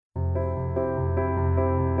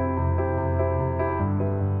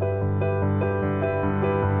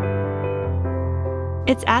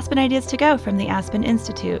It's Aspen Ideas to Go from the Aspen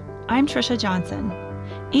Institute. I'm Trisha Johnson.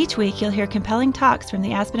 Each week you'll hear compelling talks from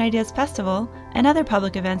the Aspen Ideas Festival and other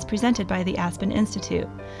public events presented by the Aspen Institute.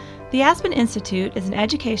 The Aspen Institute is an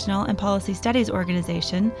educational and policy studies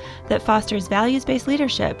organization that fosters values-based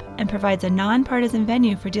leadership and provides a nonpartisan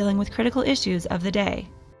venue for dealing with critical issues of the day.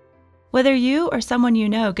 Whether you or someone you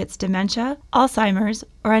know gets dementia, Alzheimer's,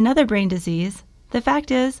 or another brain disease, the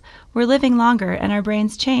fact is, we're living longer and our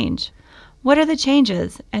brains change. What are the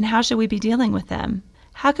changes, and how should we be dealing with them?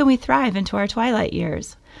 How can we thrive into our twilight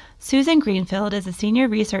years? Susan Greenfield is a senior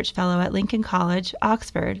research fellow at Lincoln College,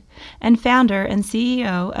 Oxford, and founder and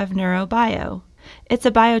CEO of NeuroBio. It's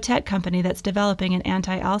a biotech company that's developing an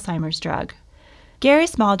anti-Alzheimer's drug. Gary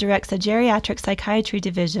Small directs the Geriatric Psychiatry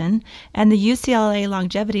Division and the UCLA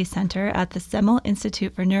Longevity Center at the Semel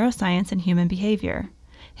Institute for Neuroscience and Human Behavior.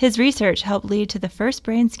 His research helped lead to the first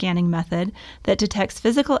brain scanning method that detects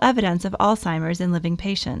physical evidence of Alzheimer's in living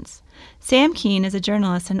patients. Sam Kean is a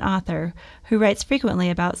journalist and author who writes frequently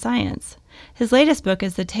about science. His latest book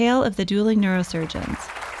is The Tale of the Dueling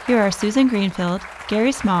Neurosurgeons. Here are Susan Greenfield,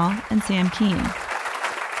 Gary Small, and Sam Kean.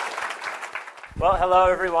 Well, hello,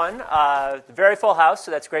 everyone. Very full house, so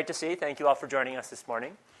that's great to see. Thank you all for joining us this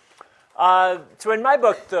morning. So in my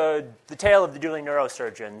book, the Tale of the Dueling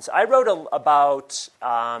Neurosurgeons, I wrote about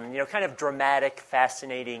kind of dramatic,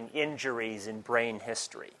 fascinating injuries in brain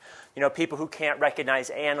history. People who can't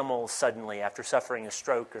recognize animals suddenly after suffering a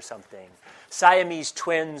stroke or something. Siamese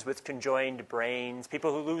twins with conjoined brains.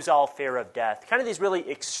 People who lose all fear of death. Kind of these really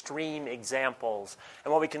extreme examples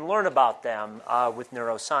and what we can learn about them with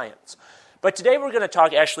neuroscience. But today we're going to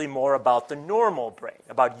talk actually more about the normal brain,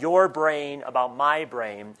 about your brain, about my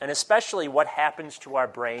brain, and especially what happens to our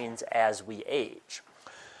brains as we age.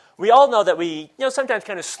 We all know that we sometimes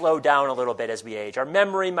kind of slow down a little bit as we age. Our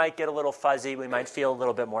memory might get a little fuzzy. We might feel a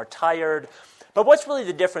little bit more tired. But what's really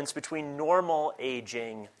the difference between normal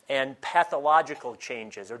aging and pathological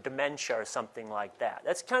changes or dementia or something like that?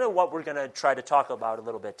 That's kind of what we're going to try to talk about a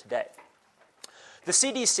little bit today. The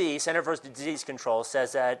CDC, Center for Disease Control,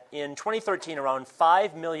 says that in 2013, around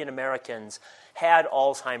 5 million Americans had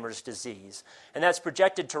Alzheimer's disease, and that's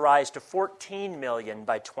projected to rise to 14 million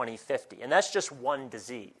by 2050, and that's just one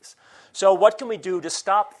disease. So what can we do to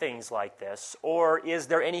stop things like this, or is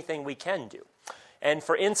there anything we can do? And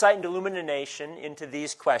for insight and illumination into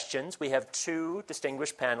these questions, we have two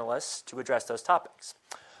distinguished panelists to address those topics.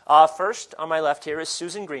 First, on my left here is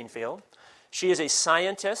Susan Greenfield. She is a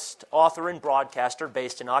scientist, author, and broadcaster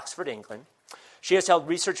based in Oxford, England. She has held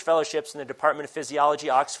research fellowships in the Department of Physiology,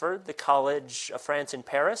 Oxford, the College of France in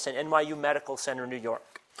Paris, and NYU Medical Center, New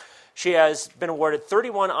York. She has been awarded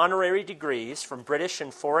 31 honorary degrees from British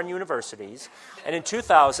and foreign universities, and in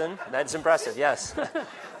 2000, that's impressive, yes.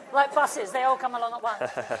 Like buses, they all come along at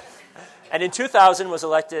once. And in 2000 was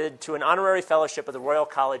elected to an honorary fellowship of the Royal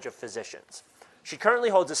College of Physicians. She currently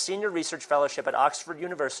holds a senior research fellowship at Oxford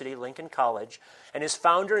University, Lincoln College, and is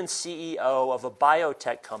founder and CEO of a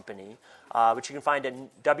biotech company, which you can find at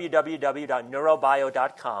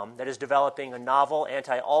www.neurobio.com, that is developing a novel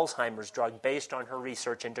anti-Alzheimer's drug based on her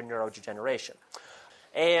research into neurodegeneration.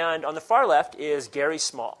 And on the far left is Gary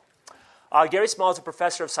Small. Gary Small is a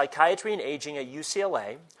professor of psychiatry and aging at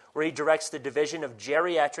UCLA, where he directs the Division of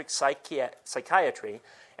Geriatric Psychiatry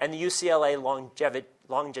and the UCLA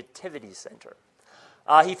Longevity Center.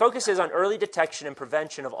 He focuses on early detection and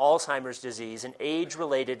prevention of Alzheimer's disease and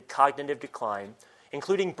age-related cognitive decline,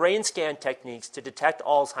 including brain scan techniques to detect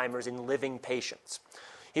Alzheimer's in living patients.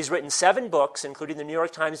 He's written 7 books, including the New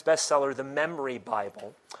York Times bestseller, The Memory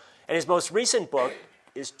Bible, and his most recent book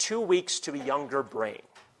is 2 Weeks to a Younger Brain.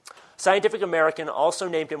 Scientific American also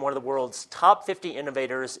named him one of the world's top 50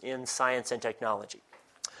 innovators in science and technology.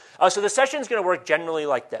 So the session is going to work generally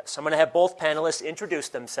like this. I'm going to have both panelists introduce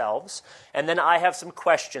themselves, and then I have some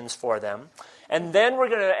questions for them. And then we're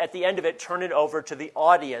going to, at the end of it, turn it over to the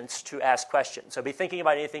audience to ask questions. So be thinking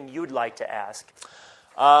about anything you'd like to ask.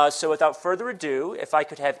 So without further ado, if I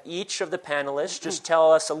could have each of the panelists just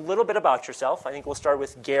tell us a little bit about yourself. I think we'll start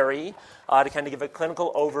with Gary to kind of give a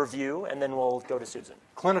clinical overview, and then we'll go to Susan.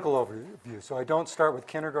 Clinical overview, so I don't start with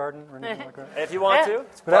kindergarten or anything like that? If you want to.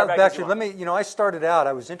 But actually, I started out,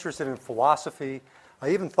 I was interested in philosophy. I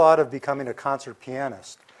even thought of becoming a concert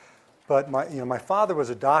pianist. But my father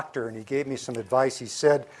was a doctor, and he gave me some advice. He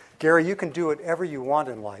said, Gary, you can do whatever you want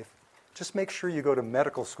in life. Just make sure you go to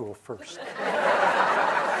medical school first.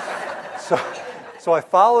 So I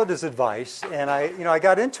followed his advice, and I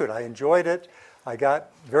got into it. I enjoyed it. I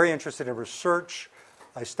got very interested in research.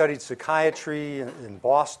 I studied psychiatry in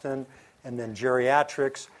Boston and then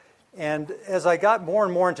geriatrics. And as I got more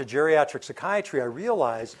and more into geriatric psychiatry, I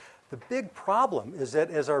realized The big problem is that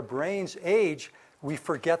as our brains age, we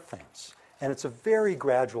forget things. And it's a very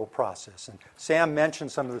gradual process. And Sam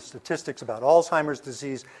mentioned some of the statistics about Alzheimer's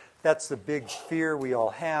disease. That's the big fear we all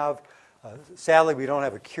have. Sadly, we don't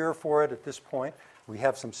have a cure for it at this point. We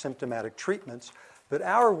have some symptomatic treatments. But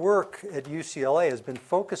our work at UCLA has been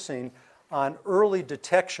focusing on early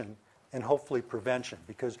detection and hopefully prevention,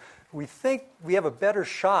 because we think we have a better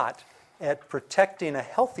shot at protecting a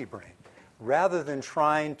healthy brain rather than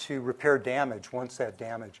trying to repair damage once that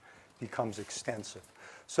damage becomes extensive.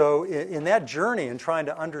 So in that journey and trying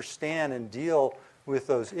to understand and deal with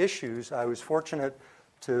those issues, I was fortunate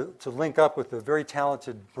to link up with a very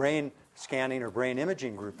talented brain scanning or brain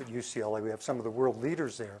imaging group at UCLA. We have some of the world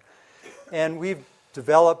leaders there. And we've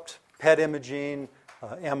developed PET imaging,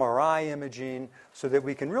 MRI imaging, so that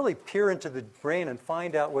we can really peer into the brain and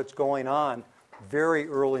find out what's going on very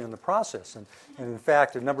early in the process. And in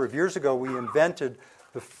fact, a number of years ago, we invented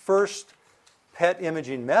the first PET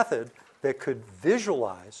imaging method that could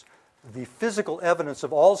visualize the physical evidence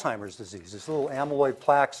of Alzheimer's disease, these little amyloid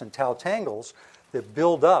plaques and tau tangles that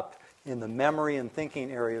build up in the memory and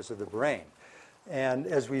thinking areas of the brain. And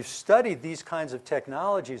as we've studied these kinds of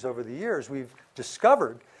technologies over the years, we've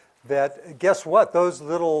discovered that, guess what? Those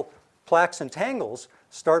little plaques and tangles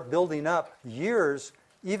start building up years,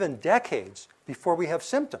 even decades, before we have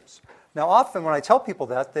symptoms. Now, often when I tell people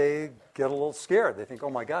that, they get a little scared. They think, oh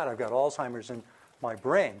my God, I've got Alzheimer's in my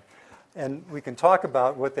brain. And we can talk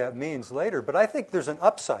about what that means later, but I think there's an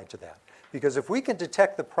upside to that. Because if we can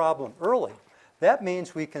detect the problem early, that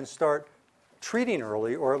means we can start treating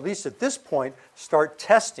early, or at least at this point, start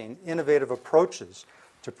testing innovative approaches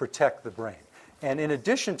to protect the brain. And in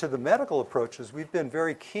addition to the medical approaches, we've been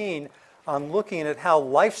very keen on looking at how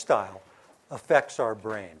lifestyle affects our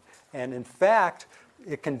brain. And in fact,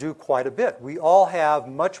 it can do quite a bit. We all have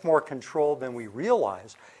much more control than we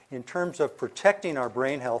realize in terms of protecting our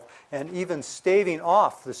brain health and even staving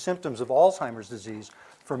off the symptoms of Alzheimer's disease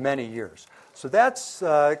for many years. So that's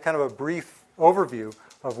kind of a brief overview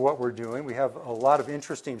of what we're doing. We have a lot of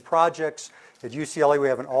interesting projects. At UCLA, we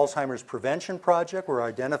have an Alzheimer's prevention project. We're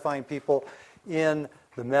identifying people in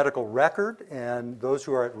the medical record and those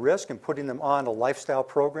who are at risk and putting them on a lifestyle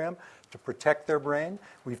program to protect their brain.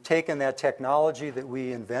 We've taken that technology that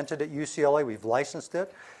we invented at UCLA, we've licensed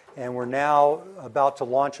it, and we're now about to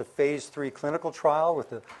launch a phase 3 clinical trial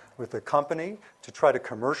with a company to try to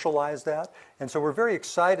commercialize that. And so we're very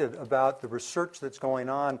excited about the research that's going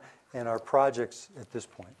on in our projects at this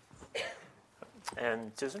point.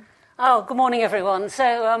 And Susan? Oh, good morning, everyone.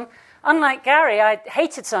 So, unlike Gary, I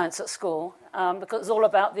hated science at school because it was all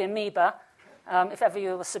about the amoeba. If ever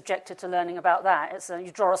you were subjected to learning about that, it's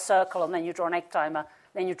you draw a circle and then you draw an egg timer,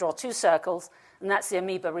 then you draw 2 circles, and that's the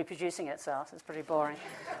amoeba reproducing itself. It's pretty boring.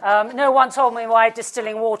 No one told me why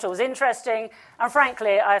distilling water was interesting, and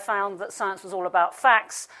frankly, I found that science was all about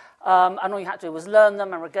facts, and all you had to do was learn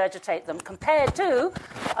them and regurgitate them, compared to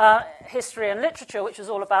history and literature, which was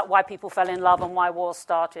all about why people fell in love and why wars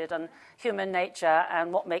started and human nature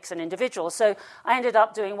and what makes an individual. So I ended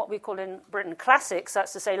up doing what we call in Britain classics,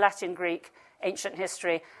 that's to say Latin, Greek, ancient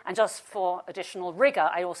history, and just for additional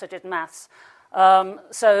rigor, I also did maths.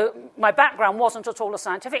 So my background wasn't at all a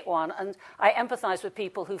scientific one, and I empathize with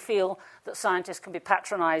people who feel that scientists can be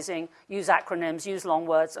patronizing, use acronyms, use long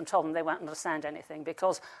words, and tell them they won't understand anything,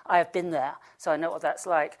 because I have been there, so I know what that's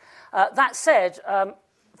like. That said,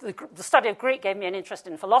 the study of Greek gave me an interest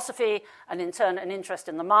in philosophy, and in turn an interest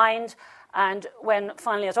in the mind. And when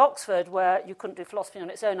finally at Oxford, where you couldn't do philosophy on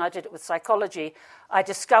its own, I did it with psychology, I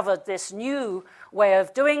discovered this new way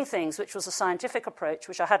of doing things, which was a scientific approach,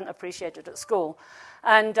 which I hadn't appreciated at school.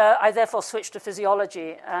 And I therefore switched to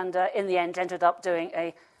physiology, and in the end ended up doing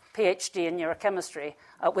a PhD in neurochemistry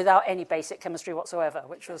without any basic chemistry whatsoever,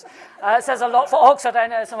 which was says a lot for Oxford. I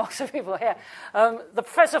know some Oxford people here. The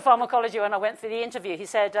professor of pharmacology, when I went through the interview, he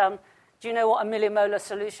said, do you know what a millimolar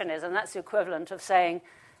solution is? And that's the equivalent of saying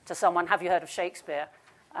to someone, have you heard of Shakespeare?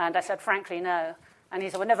 And I said, frankly, no. And he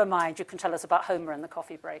said, well, never mind, you can tell us about Homer in the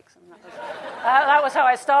coffee breaks. And that was how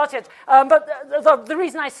I started. But the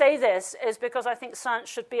reason I say this is because I think science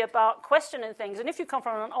should be about questioning things. And if you come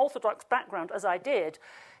from an orthodox background, as I did,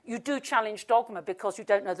 you do challenge dogma because you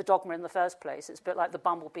don't know the dogma in the first place. It's a bit like the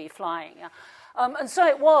bumblebee flying. Yeah? And so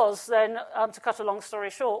it was then, to cut a long story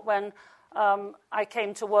short, when I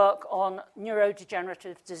came to work on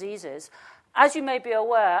neurodegenerative diseases. As you may be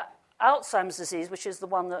aware, Alzheimer's disease, which is the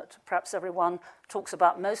one that perhaps everyone talks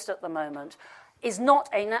about most at the moment, is not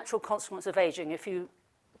a natural consequence of aging. If you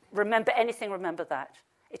remember anything, remember that.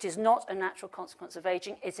 It is not a natural consequence of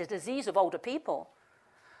aging. It's a disease of older people.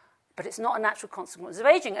 but it's not a natural consequence of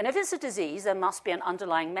aging. And if it's a disease, there must be an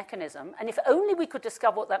underlying mechanism. And if only we could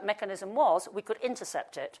discover what that mechanism was, we could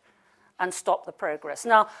intercept it and stop the progress.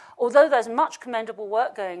 Now, although there's much commendable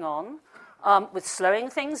work going on with slowing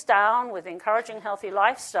things down, with encouraging healthy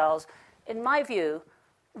lifestyles, in my view,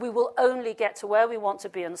 we will only get to where we want to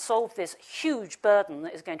be and solve this huge burden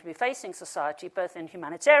that is going to be facing society, both in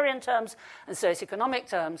humanitarian terms and socioeconomic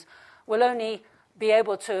terms. We'll only be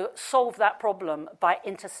able to solve that problem by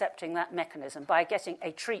intercepting that mechanism, by getting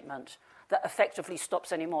a treatment that effectively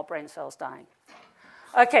stops any more brain cells dying.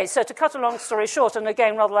 Okay, so to cut a long story short, and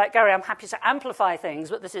again, rather like Gary, I'm happy to amplify things,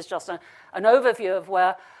 but this is just an overview of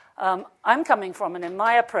where I'm coming from and in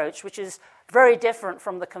my approach, which is very different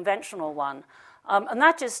from the conventional one. And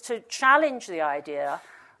that is to challenge the idea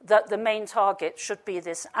that the main target should be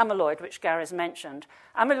this amyloid, which Gary's mentioned.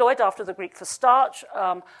 Amyloid, after the Greek for starch,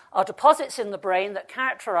 are deposits in the brain that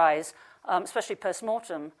characterize, especially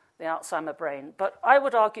post-mortem, the Alzheimer brain. But I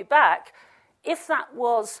would argue back, if that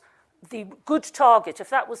was the good target, if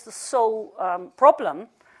that was the sole problem,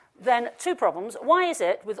 then two problems. Why is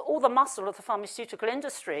it, with all the muscle of the pharmaceutical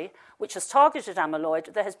industry, which has targeted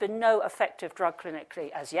amyloid, there has been no effective drug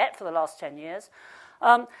clinically as yet for the last 10 years?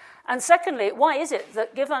 And secondly, why is it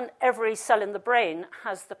that given every cell in the brain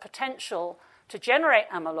has the potential to generate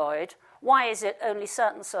amyloid, why is it only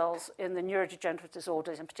certain cells in the neurodegenerative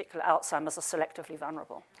disorders, in particular Alzheimer's, are selectively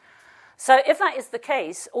vulnerable? So if that is the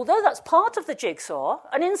case, although that's part of the jigsaw,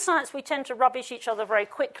 and in science we tend to rubbish each other very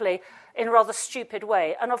quickly in a rather stupid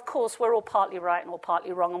way, and of course we're all partly right and all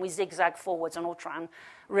partly wrong, and we zigzag forwards and all try and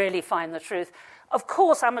really find the truth. Of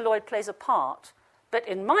course amyloid plays a part, but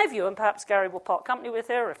in my view, and perhaps Gary will part company with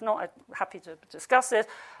here, if not, I'm happy to discuss this,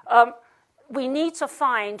 we need to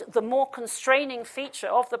find the more constraining feature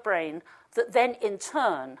of the brain that then in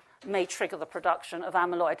turn may trigger the production of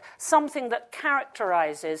amyloid, something that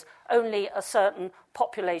characterizes only a certain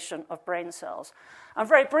population of brain cells. And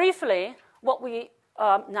very briefly, what we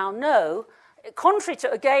now know, contrary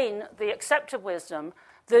to, again, the accepted wisdom,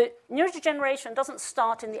 the neurodegeneration doesn't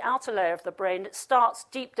start in the outer layer of the brain. It starts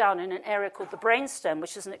deep down in an area called the brainstem,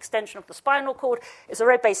 which is an extension of the spinal cord. It's a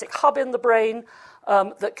very basic hub in the brain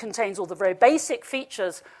that contains all the very basic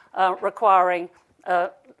features requiring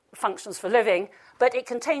functions for living, but it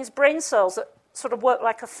contains brain cells that sort of work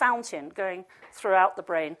like a fountain going throughout the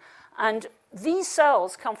brain. And these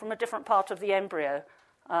cells come from a different part of the embryo,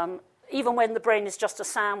 even when the brain is just a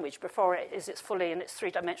sandwich before it is fully in its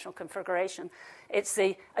three-dimensional configuration. It's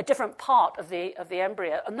a different part of the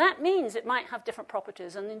embryo. And that means it might have different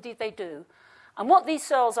properties, and indeed they do. And what these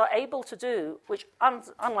cells are able to do, which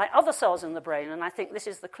unlike other cells in the brain, and I think this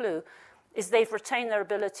is the clue, is they've retained their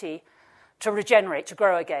ability to regenerate, to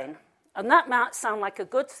grow again. And that might sound like a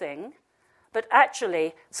good thing, but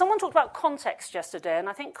actually, someone talked about context yesterday, and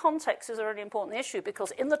I think context is a really important issue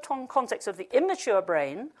because in the context of the immature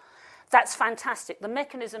brain, that's fantastic. The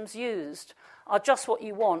mechanisms used are just what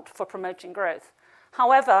you want for promoting growth.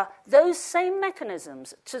 However, those same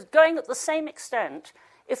mechanisms, to going at the same extent,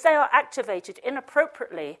 if they are activated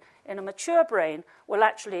inappropriately in a mature brain, will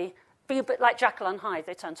actually be a bit like Jekyll and Hyde.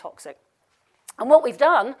 They turn toxic. And what we've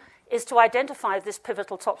done is to identify this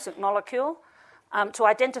pivotal toxic molecule, to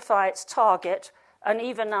identify its target, and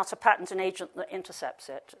even now to patent an agent that intercepts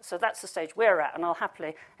it. So that's the stage we're at, and I'll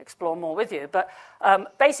happily explore more with you. But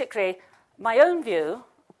basically, my own view,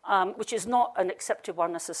 which is not an accepted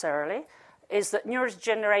one necessarily, is that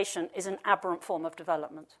neurodegeneration is an aberrant form of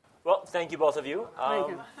development. Well, thank you, both of you. Thank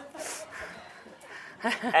you.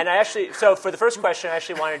 And I actually, so for the first question, I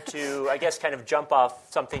actually wanted to, I guess, kind of jump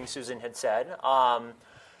off something Susan had said,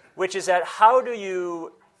 which is that how do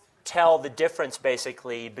you tell the difference,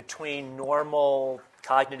 basically, between normal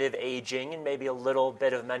cognitive aging and maybe a little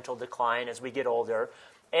bit of mental decline as we get older,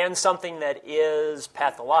 and something that is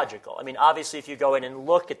pathological? I mean, obviously, if you go in and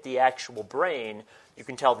look at the actual brain, you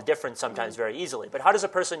can tell the difference sometimes very easily. But how does a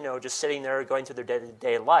person know, just sitting there going through their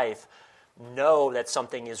day-to-day life, know that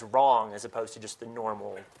something is wrong as opposed to just the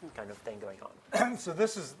normal kind of thing going on? So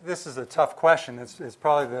this is a tough question. It's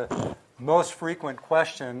probably the most frequent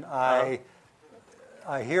question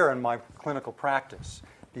I hear in my clinical practice,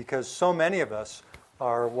 because so many of us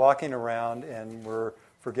are walking around and we're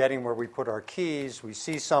forgetting where we put our keys. We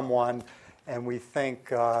see someone and we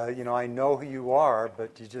think, I know who you are,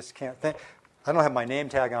 but you just can't think. I don't have my name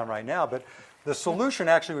tag on right now, but the solution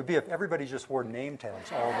actually would be if everybody just wore name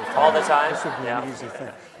tags all the time. All the time? This would be an easy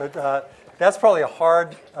thing. But that's probably a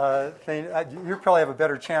hard thing. You probably have a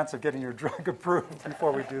better chance of getting your drug approved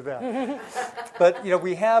before we do that. But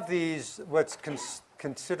we have these what's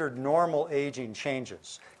considered normal aging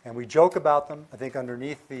changes, and we joke about them. I think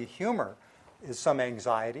underneath the humor is some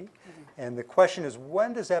anxiety. And the question is,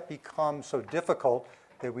 when does that become so difficult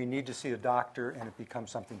that we need to see a doctor and it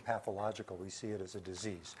becomes something pathological? We see it as a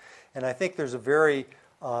disease. And I think there's a gray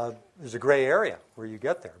area where you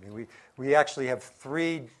get there. I mean, we actually have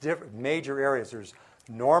three different major areas. There's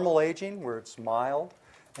normal aging, where it's mild.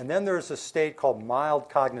 And then there's a state called mild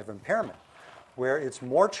cognitive impairment, where it's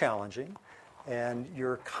more challenging and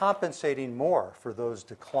you're compensating more for those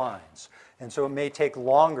declines. And so it may take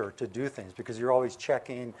longer to do things because you're always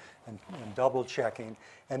checking and double checking.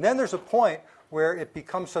 And then there's a point where it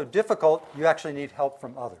becomes so difficult you actually need help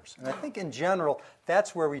from others. And I think in general,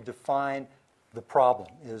 that's where we define the problem,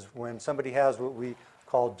 is when somebody has what we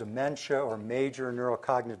call dementia or major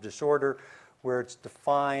neurocognitive disorder, where it's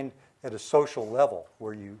defined at a social level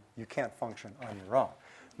where you can't function on your own.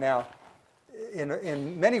 Now,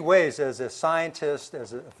 in many ways, as a scientist,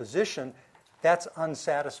 as a physician, that's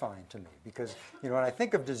unsatisfying to me because when I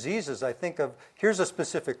think of diseases, I think of here's a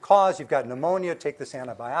specific cause. You've got pneumonia. Take this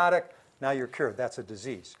antibiotic. Now you're cured. That's a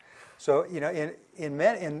disease. So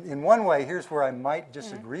in one way, here's where I might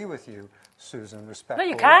disagree with you, Susan, respectfully.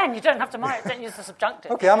 No, you can. You don't have to mind. Don't use the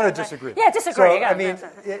subjunctive. Okay, I'm going to disagree. Yeah, disagree. So, I mean,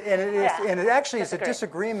 it actually is a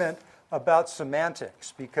disagreement about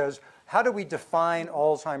semantics because how do we define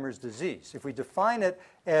Alzheimer's disease? If we define it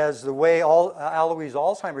as the way Alois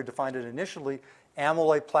Alzheimer defined it initially,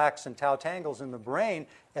 amyloid plaques and tau tangles in the brain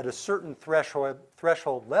at a certain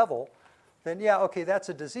threshold level, then yeah, okay, that's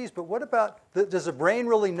a disease. But what about, does the brain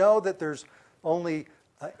really know that there's only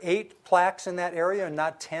 8 plaques in that area and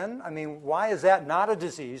not 10? I mean, why is that not a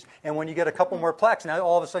disease? And when you get a couple more plaques, now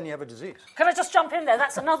all of a sudden you have a disease. Can I just jump in there?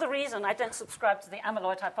 That's another reason I don't subscribe to the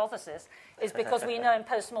amyloid hypothesis, is because we know in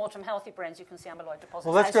post-mortem healthy brains you can see amyloid deposits.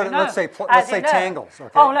 Well, let's say tangles.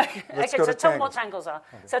 Okay? Oh, no. Let's Okay, so tell me what tangles are.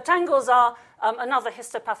 Okay. So tangles are another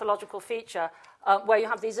histopathological feature where you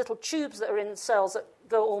have these little tubes that are in cells that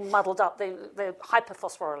go all muddled up. They're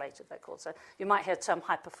hyperphosphorylated, they're called. So you might hear the term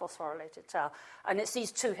hyperphosphorylated tau. And it's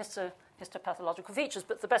these two histopathological features.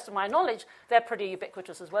 But to the best of my knowledge, they're pretty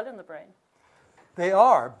ubiquitous as well in the brain. They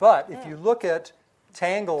are, but if you look at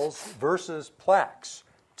tangles versus plaques,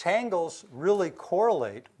 tangles really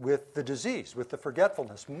correlate with the disease, with the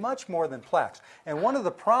forgetfulness, much more than plaques. And one of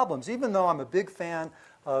the problems, even though I'm a big fan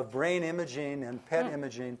of brain imaging and PET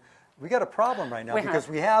imaging, we got a problem right now because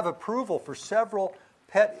we have approval for several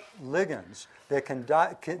PET ligands that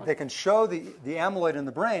can show the amyloid in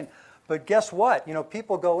the brain. But guess what?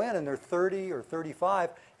 People go in and they're 30 or 35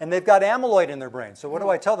 and they've got amyloid in their brain. So what do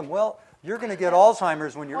I tell them? Well, you're going to get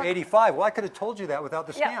Alzheimer's when you're 85. Well, I could have told you that without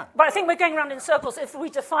the scan. Yeah, but I think we're going around in circles. If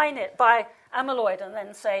we define it by amyloid and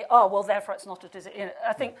then say, oh, well, therefore it's not a disease.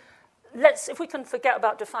 I think if we can forget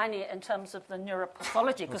about defining it in terms of the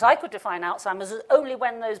neuropathology, because I could define Alzheimer's as only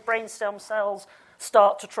when those brainstem cells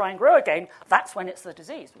start to try and grow again, that's when it's the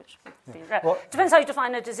disease, which would be rare. Well, depends how you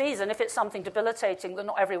define a disease, and if it's something debilitating that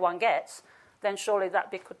not everyone gets, then surely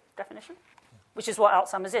that'd be a good definition, which is what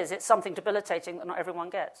Alzheimer's is. It's something debilitating that not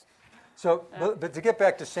everyone gets. So, but to get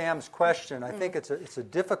back to Sam's question, I think it's a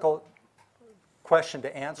difficult question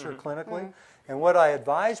to answer clinically. And what I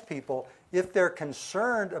advise people, if they're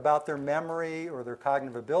concerned about their memory or their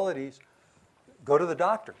cognitive abilities, go to the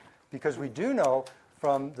doctor. Because we do know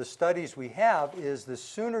from the studies we have is the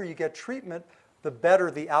sooner you get treatment, the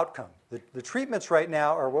better the outcome. The treatments right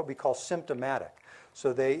now are what we call symptomatic.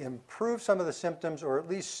 So they improve some of the symptoms or at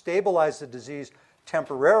least stabilize the disease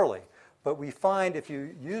temporarily. But we find if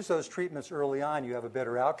you use those treatments early on, you have a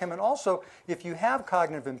better outcome. And also, if you have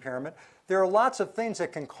cognitive impairment, there are lots of things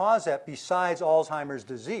that can cause that besides Alzheimer's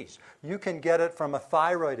disease. You can get it from a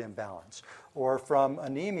thyroid imbalance or from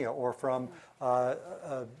anemia or from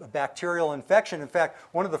a bacterial infection. In fact,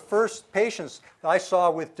 one of the first patients I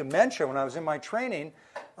saw with dementia when I was in my training,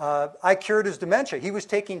 I cured his dementia. He was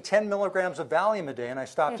taking 10 milligrams of Valium a day, and I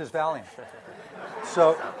stopped his Valium.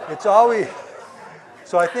 So it's always...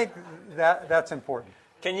 So I think that's important.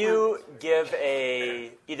 Can you give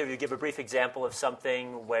either of you give a brief example of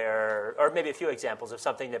something where, or maybe a few examples of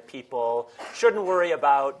something that people shouldn't worry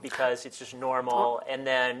about because it's just normal? And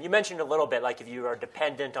then you mentioned a little bit, like if you are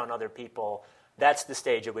dependent on other people, that's the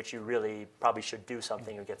stage at which you really probably should do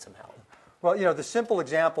something or get some help. Well, the simple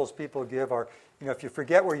examples people give are, if you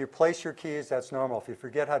forget where you place your keys, that's normal. If you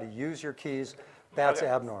forget how to use your keys, that's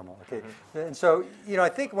abnormal. Okay, and so I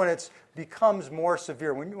think when it becomes more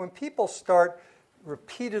severe, when people start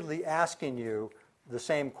repeatedly asking you the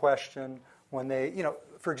same question, when they,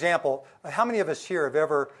 for example, how many of us here have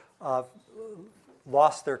ever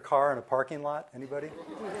lost their car in a parking lot? Anybody?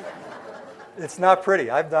 It's not pretty.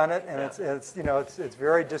 I've done it, and it's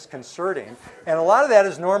very disconcerting. And a lot of that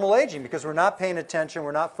is normal aging because we're not paying attention.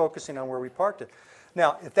 We're not focusing on where we parked it.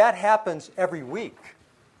 Now, if that happens every week,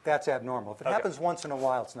 that's abnormal. If it happens once in a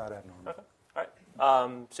while, it's not abnormal. Okay. All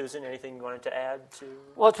right. Susan, anything you wanted to add to?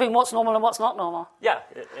 Well, between what's normal and what's not normal. Yeah.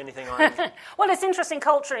 Anything on? Well, it's interesting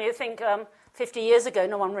culturally. You think 50 years ago,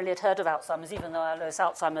 no one really had heard of Alzheimer's, even though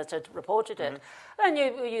Alzheimer's had reported it. And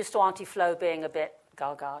you were used to Auntie Flo being a bit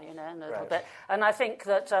gaga, a little bit. And I think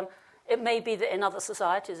that it may be that in other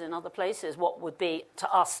societies, in other places, what would be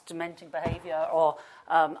to us dementing behavior or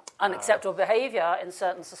unacceptable behavior in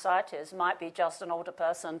certain societies might be just an older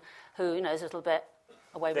person who is a little bit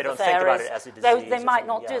away with the fairies. They don't think about it as a disease. They might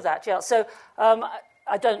not do that, So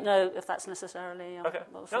I don't know if that's necessarily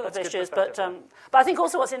that's issues, but I think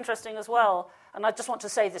also what's interesting as well, and I just want to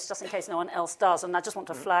say this just in case no one else does, and I just want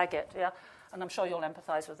to flag it, and I'm sure you'll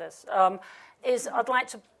empathise with this, is I'd like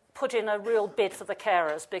to put in a real bid for the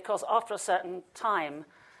carers, because after a certain time,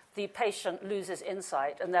 the patient loses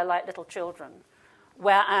insight, and they're like little children,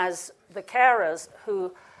 whereas the carers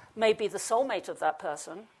who may be the soulmate of that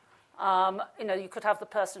person, you could have the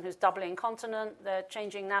person who's doubly incontinent, they're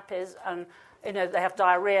changing nappies, and they have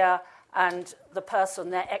diarrhea, and the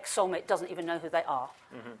person, their ex-soulmate, doesn't even know who they are.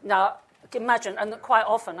 Now, imagine, and quite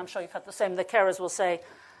often, I'm sure you've had the same, the carers will say,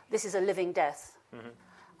 this is a living death.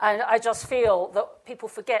 And I just feel that people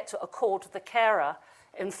forget to accord the carer,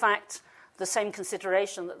 in fact, the same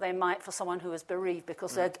consideration that they might for someone who is bereaved,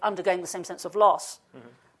 because they're undergoing the same sense of loss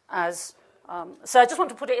as... so I just want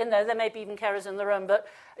to put it in there. There may be even carers in the room, but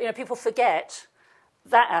people forget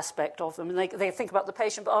that aspect of them, and they think about the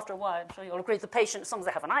patient, but after a while, I'm sure you'll agree, the patient, as long as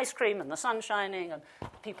they have an ice cream and the sun shining and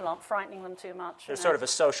people aren't frightening them too much. There's sort of a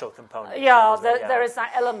social component. There is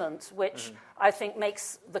that element which I think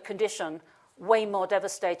makes the condition way more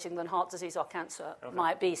devastating than heart disease or cancer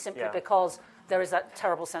might be, simply because there is that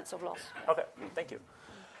terrible sense of loss. Okay, thank you.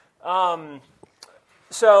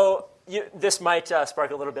 So this might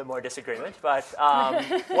spark a little bit more disagreement, but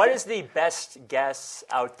what is the best guess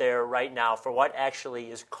out there right now for what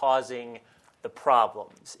actually is causing the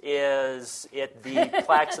problems? Is it the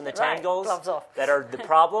plaques and the tangles that are the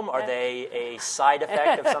problem? Are they a side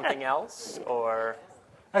effect of something else, or?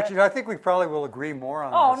 Actually, I think we probably will agree more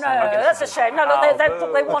on this. Oh, no, that's a shame. No, look,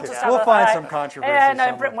 they want us to have We'll find some controversy. Yeah, no,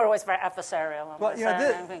 in Britain we're always very adversarial. Well,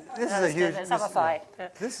 this is a huge... Let's have a fight.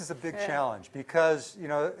 This is a big challenge because,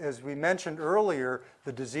 as we mentioned earlier,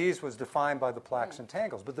 the disease was defined by the plaques and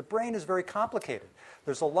tangles, but the brain is very complicated.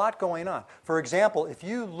 There's a lot going on. For example, if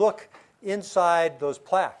you look inside those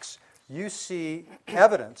plaques, you see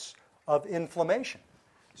evidence of inflammation.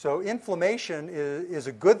 So inflammation is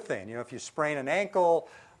a good thing. If you sprain an ankle,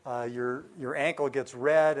 your ankle gets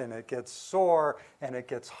red and it gets sore and it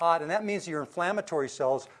gets hot, and that means your inflammatory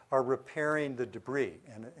cells are repairing the debris,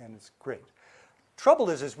 and it's great. Trouble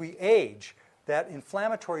is, as we age, that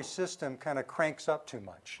inflammatory system kind of cranks up too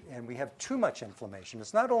much, and we have too much inflammation.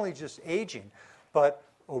 It's not only just aging, but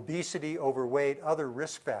obesity, overweight, other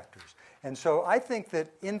risk factors. And so I think that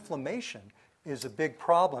inflammation is a big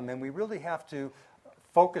problem, and we really have to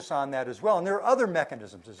focus on that as well. And there are other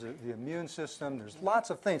mechanisms. There's the immune system. There's lots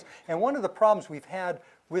of things. And one of the problems we've had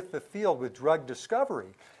with the field, with drug discovery,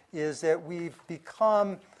 is that we've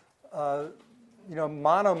become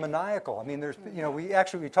monomaniacal. I mean,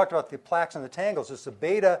 we talked about the plaques and the tangles. It's the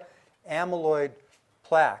beta amyloid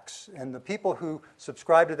plaques. And the people who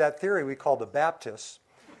subscribe to that theory we call the Baptists.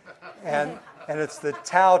 And it's the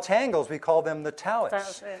tau tangles, we call them the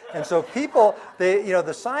Taoists. And so people,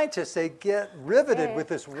 the scientists, they get riveted with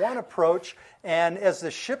this one approach, and as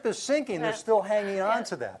the ship is sinking, they're still hanging on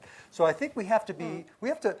to that. So I think we have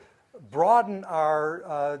to broaden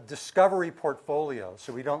our discovery portfolio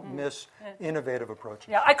so we don't miss innovative approaches.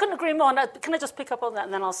 Yeah, I couldn't agree more. Can I just pick up on that,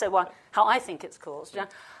 and then I'll say how I think it's caused. Yeah?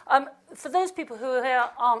 For those people who here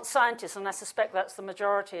aren't scientists, and I suspect that's the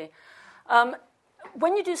majority,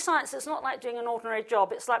 when you do science, it's not like doing an ordinary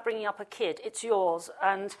job. It's like bringing up a kid. It's yours,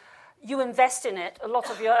 and you invest in it a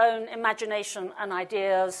lot of your own imagination and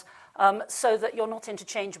ideas so that you're not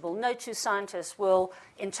interchangeable. No two scientists will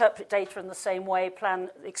interpret data in the same way,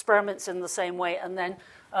 plan experiments in the same way, and then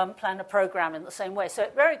plan a program in the same way. So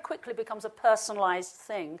it very quickly becomes a personalized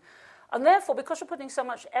thing. And therefore, because you're putting so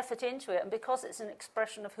much effort into it, and because it's an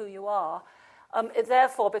expression of who you are, it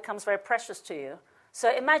therefore becomes very precious to you. So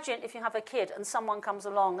imagine if you have a kid and someone comes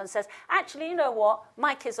along and says, actually, you know what,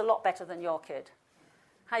 my kid's a lot better than your kid.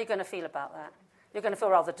 How are you going to feel about that? You're going to feel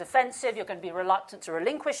rather defensive, you're going to be reluctant to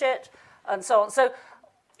relinquish it, and so on. So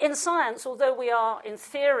in science, although we are, in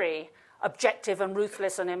theory, objective and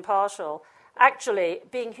ruthless and impartial, actually,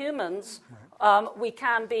 being humans, we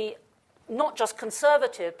can be not just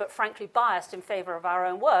conservative, but frankly biased in favor of our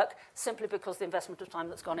own work, simply because of the investment of time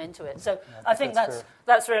that's gone into it. So I think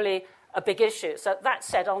that's really a big issue. So that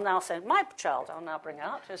said, I'll now say my child I'll now bring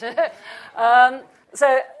out.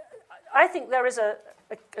 So I think there is a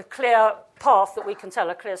clear path that we can tell,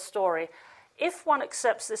 a clear story. If one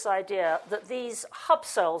accepts this idea that these hub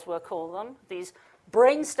cells, we'll call them, these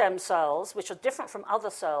brainstem cells, which are different from other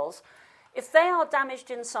cells, if they are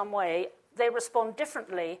damaged in some way, they respond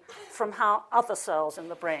differently from how other cells in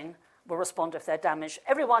the brain will respond if they're damaged.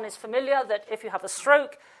 Everyone is familiar that if you have a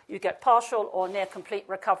stroke, you get partial or near complete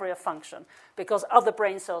recovery of function because other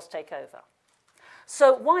brain cells take over.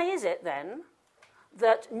 So why is it then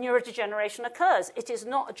that neurodegeneration occurs? It is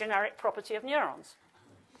not a generic property of neurons.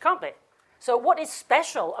 It can't be. So what is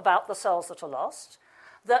special about the cells that are lost?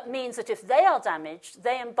 That means that if they are damaged,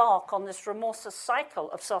 they embark on this remorseless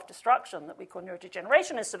cycle of self-destruction that we call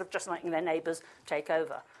neurodegeneration instead of just letting their neighbors take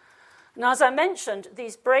over. Now, as I mentioned,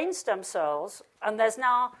 these brainstem cells, and there's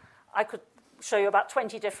now, I could show you about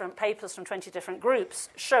 20 different papers from 20 different groups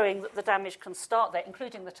showing that the damage can start there,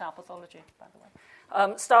 including the tau pathology, by the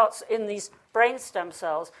way, starts in these brainstem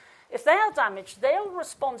cells. If they are damaged, they'll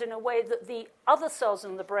respond in a way that the other cells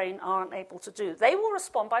in the brain aren't able to do. They will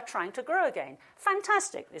respond by trying to grow again.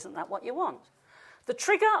 Fantastic. Isn't that what you want? The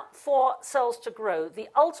trigger for cells to grow, the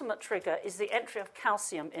ultimate trigger, is the entry of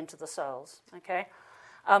calcium into the cells, okay?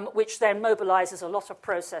 Which then mobilizes a lot of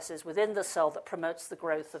processes within the cell that promotes the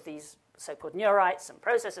growth of these so-called neurites and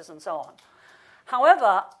processes and so on.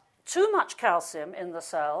 However, too much calcium in the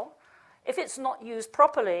cell, if it's not used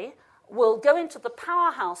properly, will go into the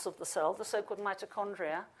powerhouse of the cell, the so-called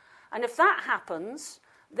mitochondria, and if that happens,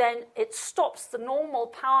 then it stops the normal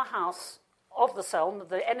powerhouse of the cell,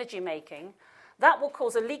 the energy making. That will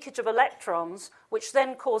cause a leakage of electrons, which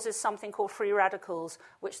then causes something called free radicals,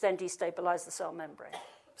 which then destabilize the cell membrane.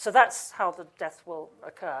 So that's how the death will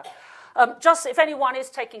occur. Just if anyone is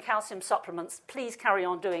taking calcium supplements, please carry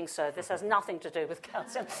on doing so. This has nothing to do with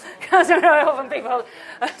calcium. Because often people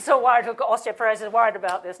are so worried, who've got osteoporosis, are worried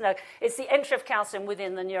about this. No, it's the entry of calcium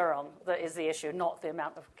within the neuron that is the issue, not the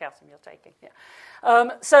amount of calcium you're taking. Yeah.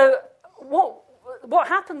 So what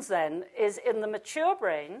happens then is in the mature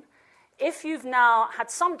brain, if you've now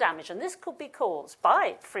had some damage, and this could be caused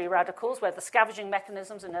by free radicals, where the scavenging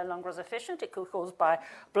mechanisms are no longer as efficient, it could be caused by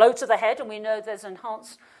blow to the head, and we know there's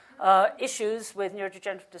enhanced issues with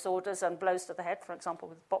neurodegenerative disorders and blows to the head, for example,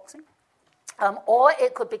 with boxing. Or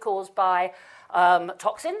it could be caused by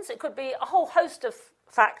toxins. It could be a whole host of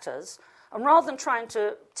factors. And rather than trying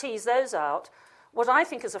to tease those out, what I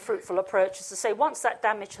think is a fruitful approach is to say, once that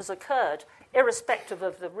damage has occurred, irrespective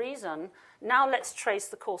of the reason, now let's trace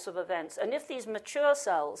the course of events. And if these mature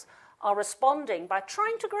cells are responding by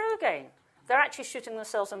trying to grow again, they're actually shooting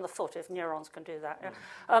themselves in the foot, if neurons can do that.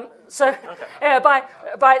 Yeah.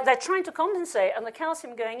 By they're trying to compensate, and the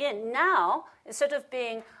calcium going in now, instead of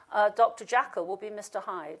being Dr. Jekyll, will be Mr.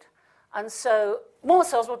 Hyde. And so more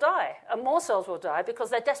cells will die, and more cells will die because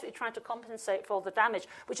they're desperately trying to compensate for all the damage,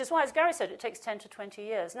 which is why, as Gary said, it takes 10 to 20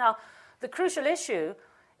 years. Now, the crucial issue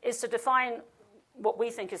is to define what we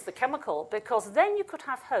think is the chemical, because then you could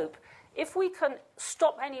have hope. If we can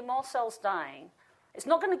stop any more cells dying, it's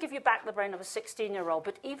not going to give you back the brain of a 16-year-old,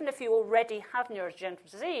 but even if you already have neurodegenerative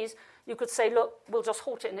disease, you could say, look, we'll just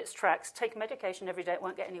halt it in its tracks, take medication every day, it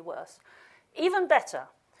won't get any worse. Even better,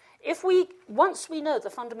 once we know the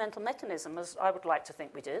fundamental mechanism, as I would like to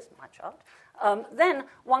think we did, my chart, then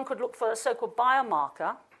one could look for a so-called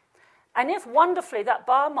biomarker, and if wonderfully that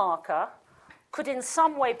biomarker could in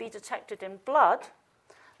some way be detected in blood,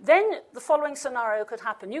 then the following scenario could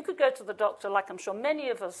happen. You could go to the doctor, like I'm sure many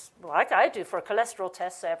of us, like I do, for a cholesterol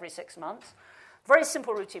test, say, every 6 months. Very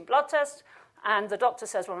simple routine blood test. And the doctor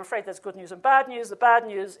says, well, I'm afraid there's good news and bad news. The bad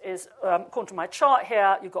news is, according to my chart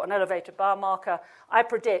here, you've got an elevated biomarker. I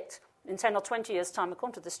predict in 10 or 20 years' time,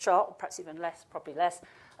 according to this chart, or perhaps even less, probably less,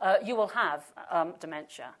 you will have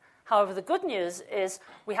dementia. However, the good news is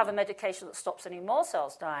we have a medication that stops any more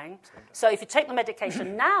cells dying. So if you take the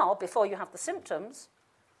medication now, before you have the symptoms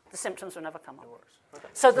will never come up. Okay.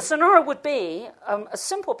 So the scenario would be a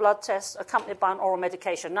simple blood test accompanied by an oral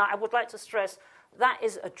medication. Now, I would like to stress that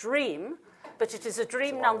is a dream, but it is a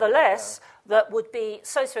dream nonetheless that would be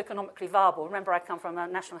socioeconomically viable. Remember, I come from a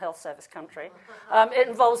National Health Service country. It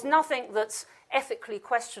involves nothing that's ethically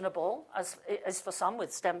questionable, as for some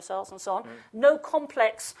with stem cells and so on. No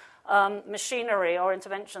complex machinery or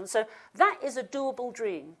intervention. So that is a doable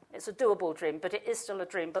dream. It's a doable dream, but it is still a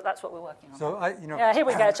dream. But that's what we're working on. So here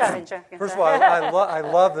we go, challenge. First of all, I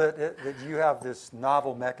love that you have this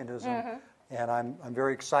novel mechanism, and I'm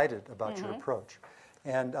very excited about your approach.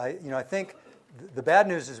 And I think the bad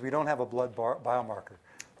news is we don't have a blood biomarker.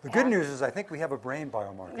 The good news is I think we have a brain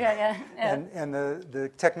biomarker. Yeah. And the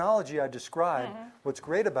technology I described, what's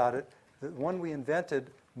great about it, the one we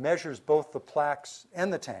invented measures both the plaques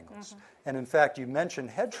and the tangles. And in fact, you mentioned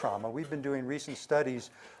head trauma. We've been doing recent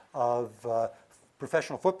studies of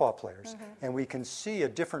professional football players, and we can see a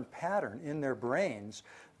different pattern in their brains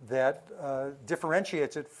that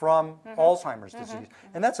differentiates it from Alzheimer's disease.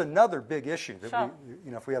 And that's another big issue that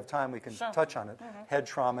we, if we have time, we can touch on it. Head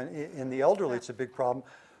trauma in the elderly, it's a big problem.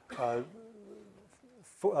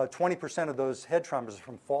 20% of those head traumas are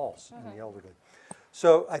from falls in the elderly.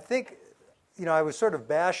 So I think, I was sort of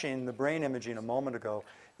bashing the brain imaging a moment ago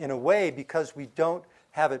in a way because we don't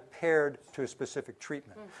have it paired to a specific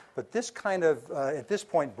treatment. But this kind of, at this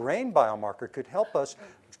point, brain biomarker could help us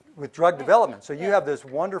with drug development. So you have this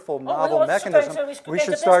wonderful novel mechanism. We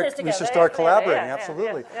should start collaborating,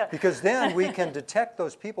 absolutely. Because then we can detect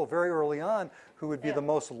those people very early on who would be the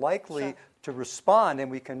most likely to respond,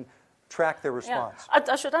 and we can track their response.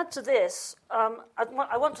 I should add to this,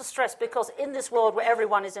 I want to stress, because in this world where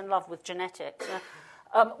everyone is in love with genetics,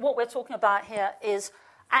 what we're talking about here is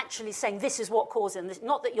actually saying this is what causes this.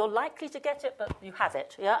 Not that you're likely to get it, but you have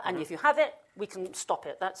it. And if you have it, we can stop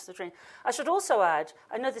it. That's the dream. I should also add,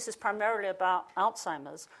 I know this is primarily about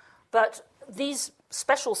Alzheimer's, but these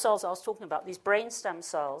special cells I was talking about, these brainstem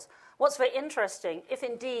cells, what's very interesting, if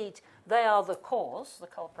indeed they are the cause, the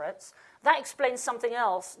culprits, that explains something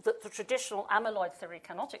else that the traditional amyloid theory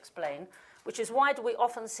cannot explain, which is why do we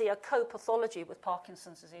often see a co-pathology with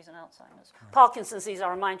Parkinson's disease and Alzheimer's. Parkinson's disease, I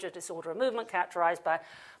remind you, a disorder of movement characterized by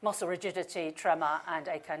muscle rigidity, tremor, and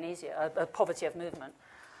akinesia, a poverty of movement.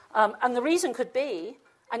 And the reason could be,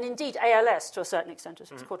 and indeed ALS to a certain extent,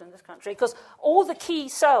 as it's called in this country, because all the key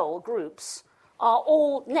cell groups are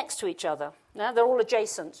all next to each other. They're all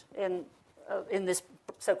adjacent in this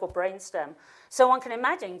so-called brainstem. So one can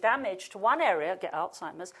imagine damage to one area, get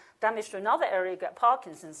Alzheimer's, damage to another area, get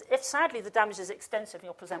Parkinson's. If, sadly, the damage is extensive,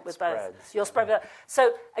 you'll present with both. You'll spread both.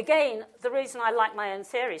 So, again, the reason I like my own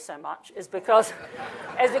theory so much is because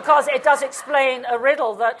it does explain a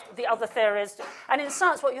riddle that the other theories do. And in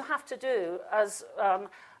science, what you have to do, as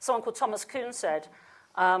someone called Thomas Kuhn said,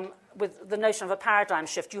 with the notion of a paradigm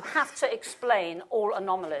shift, you have to explain all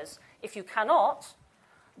anomalies. If you cannot,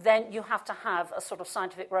 then you have to have a sort of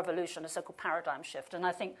scientific revolution, a so-called paradigm shift. And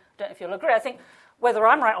I think, don't know if you'll agree, I think whether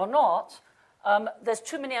I'm right or not, there's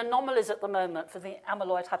too many anomalies at the moment for the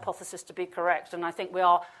amyloid hypothesis to be correct. And I think we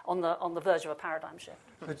are on the verge of a paradigm shift.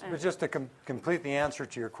 But just to complete the answer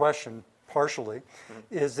to your question, partially,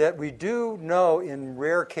 is that we do know in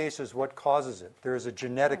rare cases what causes it. There is a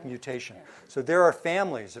genetic mutation. So there are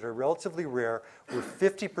families that are relatively rare where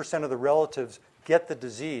 50% of the relatives get the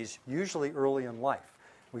disease, usually early in life.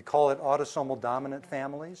 We call it autosomal dominant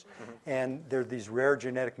families, and there are these rare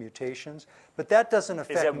genetic mutations. But that doesn't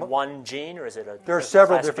affect... Is it one gene, or is it a... There are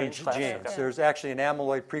several different genes. Okay. There's actually an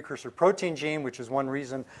amyloid precursor protein gene, which is one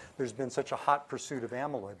reason there's been such a hot pursuit of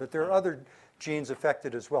amyloid. But there are other genes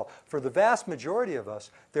affected as well. For the vast majority of us,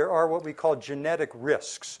 there are what we call genetic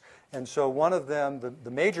risks. And so one of them,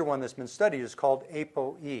 the major one that's been studied, is called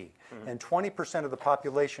ApoE. And 20% of the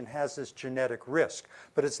population has this genetic risk.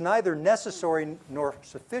 But it's neither necessary nor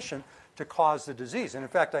sufficient to cause the disease. And in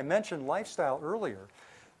fact, I mentioned lifestyle earlier.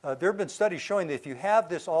 There have been studies showing that if you have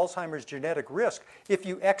this Alzheimer's genetic risk, if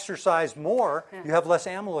you exercise more, you have less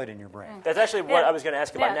amyloid in your brain. That's actually what I was going to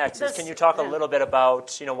ask about next. Is can you talk a little bit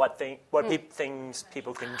about what things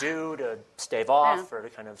people can do to stave off or to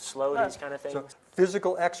kind of slow these kind of things? So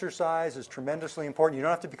physical exercise is tremendously important. You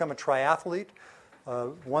don't have to become a triathlete.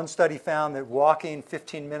 One study found that walking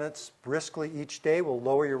 15 minutes briskly each day will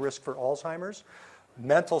lower your risk for Alzheimer's.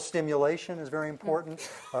 Mental stimulation is very important.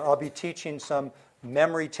 I'll be teaching some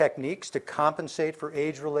memory techniques to compensate for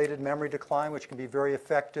age-related memory decline, which can be very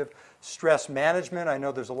effective. Stress management. I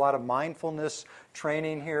know there's a lot of mindfulness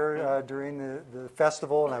training here during the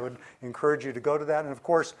festival, and I would encourage you to go to that. And of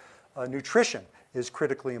course, nutrition is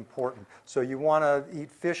critically important. So you want to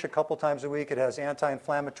eat fish a couple times a week. It has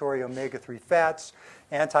anti-inflammatory omega-3 fats,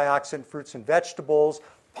 antioxidant fruits and vegetables,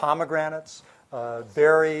 pomegranates,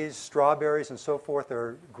 berries, strawberries, and so forth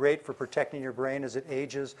are great for protecting your brain as it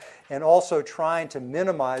ages, and also trying to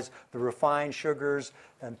minimize the refined sugars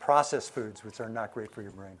and processed foods, which are not great for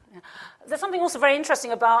your brain. There's something also very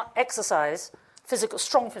interesting about exercise,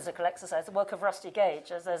 strong physical exercise, the work of Rusty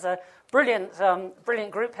Gage. There's a brilliant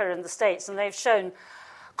group here in the States, and they've shown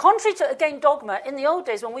Contrary to, again, dogma, in the old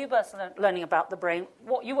days when we were learning about the brain,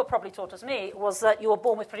 what you were probably taught as me was that you were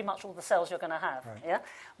born with pretty much all the cells you're going to have. Right. Yeah?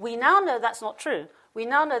 We now know that's not true. We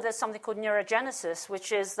now know there's something called neurogenesis,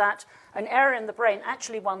 which is that an area in the brain,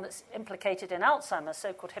 actually one that's implicated in Alzheimer's,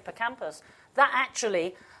 so-called hippocampus, that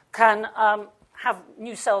actually can have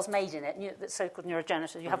new cells made in it, that's so-called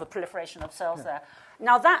neurogenesis. You have a proliferation of cells there.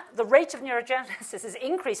 Now, the rate of neurogenesis is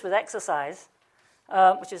increased with exercise,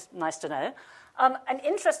 which is nice to know. And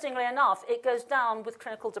interestingly enough, it goes down with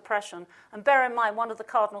clinical depression. And bear in mind, one of the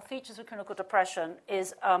cardinal features of clinical depression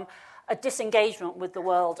is a disengagement with the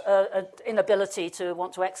world, an inability to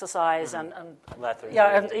want to exercise, and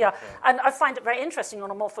I find it very interesting on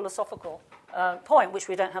a more philosophical point, which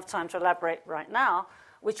we don't have time to elaborate right now,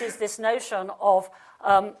 which is this notion of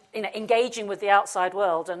engaging with the outside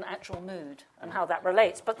world and actual mood and how that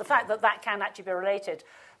relates. But the fact that that can actually be related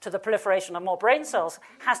to the proliferation of more brain cells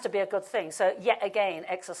has to be a good thing. So yet again,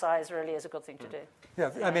 exercise really is a good thing to do. Yeah,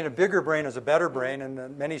 I mean, a bigger brain is a better brain,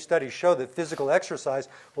 and many studies show that physical exercise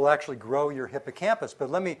will actually grow your hippocampus. But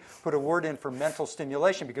let me put a word in for mental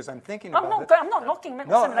stimulation, because I'm thinking about it. I'm not knocking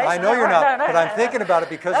mental stimulation. I know you're not, but I'm thinking about it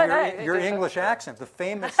because of your English accent, the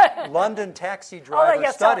famous London taxi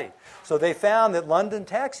driver study. So they found that London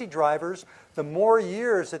taxi drivers, the more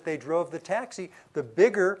years that they drove the taxi, the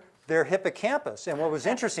bigger their hippocampus. And what was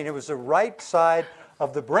interesting, it was the right side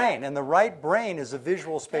of the brain, and the right brain is a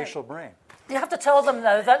visual spatial brain. You have to tell them,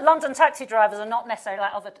 though, that London taxi drivers are not necessarily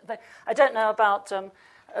like other... I don't know about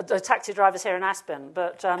the taxi drivers here in Aspen,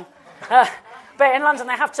 but in London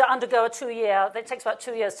they have to undergo a 2-year... It takes about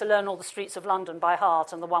 2 years to learn all the streets of London by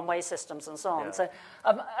heart and the one-way systems and so on. Yeah. So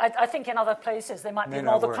I think in other places they might be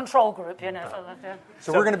more the control group, you know.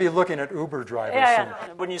 So we're going to be looking at Uber drivers. Yeah.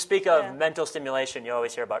 When you speak of mental stimulation, you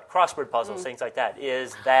always hear about crossword puzzles, things like that.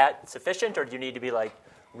 Is that sufficient, or do you need to be like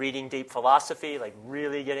reading deep philosophy, like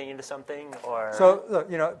really getting into something? Or so, look,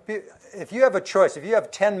 you know, if you have a choice, if you have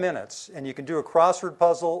 10 minutes and you can do a crossword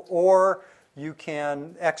puzzle or you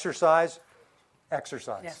can exercise.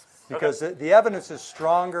 Yes. Because the evidence is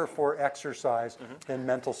stronger for exercise than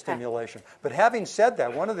mental stimulation. But having said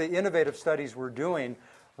that, one of the innovative studies we're doing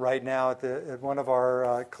right now at one of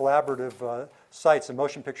our collaborative sites, the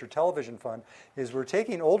Motion Picture Television Fund, is we're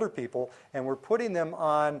taking older people and we're putting them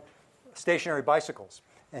on stationary bicycles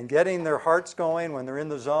and getting their hearts going when they're in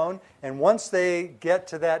the zone. And once they get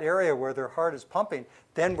to that area where their heart is pumping,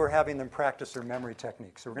 then we're having them practice their memory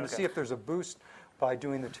techniques. So we're going to see if there's a boost by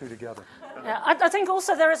doing the two together. Yeah, I think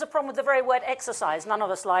also there is a problem with the very word exercise. None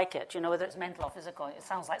of us like it, you know, whether it's mental or physical. It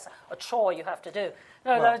sounds like a chore you have to do.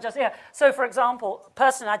 So, for example,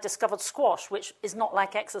 personally, I discovered squash, which is not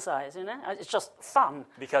like exercise, you know. It's just fun.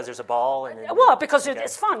 Because there's a ball? Because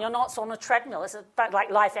it's fun. You're not on a treadmill. It's about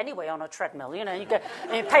like life anyway on a treadmill, you know. You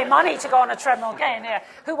pay money to go on a treadmill game, yeah.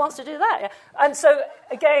 Who wants to do that? Yeah? And so,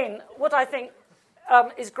 again, what I think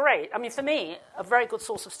is great. I mean, for me, a very good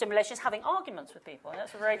source of stimulation is having arguments with people.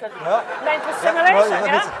 That's a very good mental stimulation.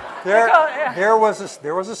 There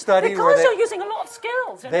was a study because you're using a lot of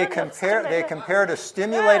skills. They compared a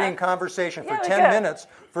stimulating conversation for 10 minutes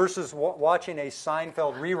versus watching a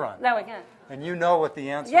Seinfeld rerun. There we go. And you know what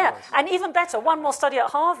the answer was. Yeah, and even better, one more study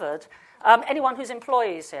at Harvard. Anyone who's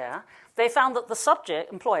employees here, they found that the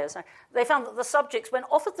subjects, when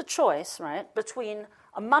offered the choice, right, between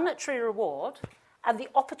a monetary reward and the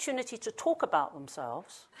opportunity to talk about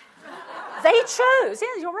themselves, they chose.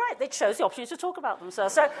 Yeah, you're right. They chose the opportunity to talk about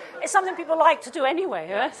themselves. So it's something people like to do anyway.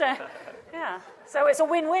 Yeah? So it's a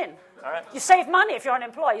win-win. All right. You save money if you're an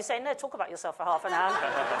employee. You say, no, talk about yourself for half an hour.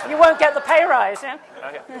 You won't get the pay rise. Yeah?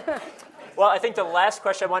 Okay. Well, I think the last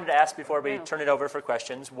question I wanted to ask before we turn it over for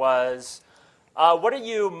questions was, what are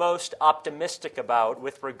you most optimistic about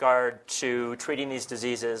with regard to treating these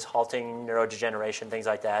diseases, halting neurodegeneration, things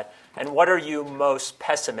like that? And what are you most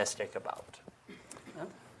pessimistic about?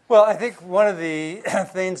 Well, I think one of the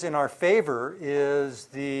things in our favor is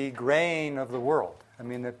the graying of the world. I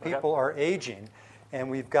mean, that people are aging, and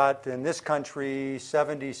we've got in this country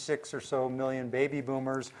 76 or so million baby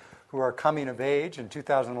boomers who are coming of age. In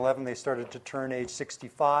 2011, they started to turn age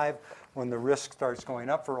 65 when the risk starts going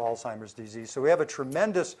up for Alzheimer's disease. So we have a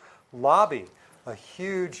tremendous lobby, a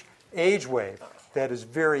huge age wave that is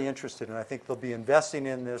very interested, and I think they'll be investing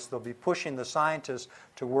in this. They'll be pushing the scientists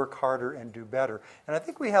to work harder and do better. And I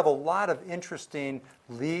think we have a lot of interesting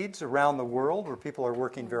leads around the world where people are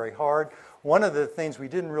working very hard. One of the things we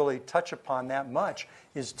didn't really touch upon that much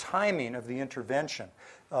is timing of the intervention.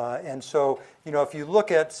 And so, if you look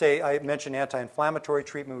at, say, I mentioned anti-inflammatory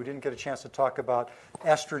treatment, we didn't get a chance to talk about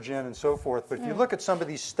estrogen and so forth, but if you look at some of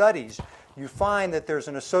these studies, you find that there's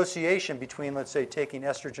an association between, let's say, taking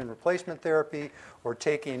estrogen replacement therapy or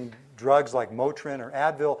taking drugs like Motrin or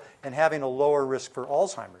Advil and having a lower risk for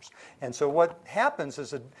Alzheimer's. And so what happens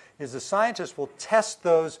is the scientists will test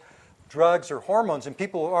those drugs or hormones in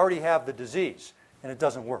people who already have the disease, and it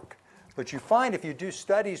doesn't work. But you find if you do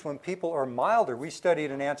studies when people are milder, we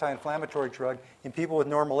studied an anti-inflammatory drug in people with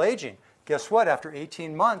normal aging. Guess what? After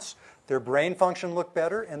 18 months, their brain function looked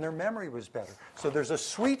better and their memory was better. So there's a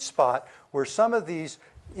sweet spot where some of these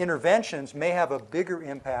interventions may have a bigger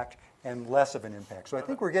impact and less of an impact. So I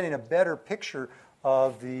think we're getting a better picture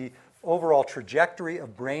of the overall trajectory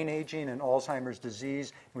of brain aging and Alzheimer's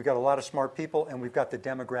disease. We've got a lot of smart people, and we've got the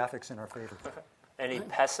demographics in our favor. Okay. Any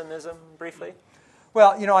pessimism, briefly?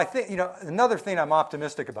 Well, I think, another thing I'm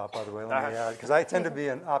optimistic about, by the way, let me add, because I tend to be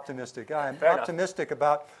an optimistic guy. I'm optimistic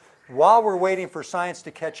about, while we're waiting for science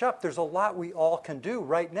to catch up, there's a lot we all can do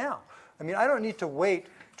right now. I mean, I don't need to wait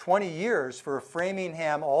 20 years for a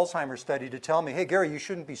Framingham Alzheimer's study to tell me, hey, Gary, you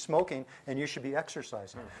shouldn't be smoking and you should be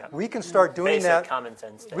exercising. We can start doing that. Common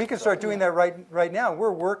sense. We can start doing that right now.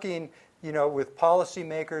 We're working, with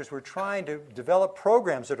policymakers. We're trying to develop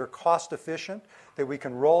programs that are cost efficient, that we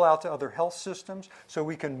can roll out to other health systems, so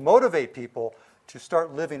we can motivate people to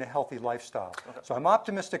start living a healthy lifestyle. Okay. So I'm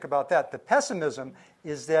optimistic about that. The pessimism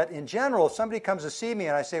is that, in general, if somebody comes to see me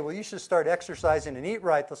and I say, well, you should start exercising and eat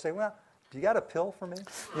right, they'll say, well, do you got a pill for me?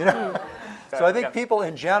 So I think people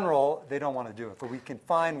in general, they don't want to do it, but we can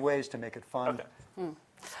find ways to make it fun. Okay.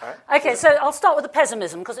 Okay, so I'll start with the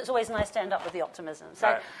pessimism, because it's always nice to end up with the optimism.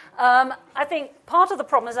 So I think part of the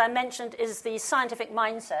problem, as I mentioned, is the scientific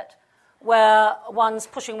mindset, where one's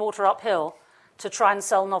pushing water uphill to try and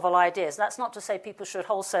sell novel ideas. That's not to say people should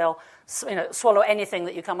wholesale, swallow anything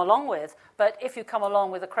that you come along with, but if you come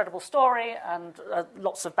along with a credible story and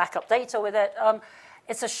lots of backup data with it,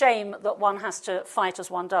 it's a shame that one has to fight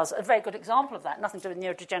as one does. A very good example of that, nothing to do with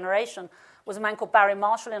neurodegeneration, was a man called Barry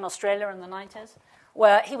Marshall in Australia in the 90s,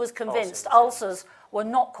 where he was convinced ulcers were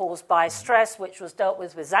not caused by stress, which was dealt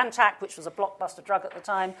with Zantac, which was a blockbuster drug at the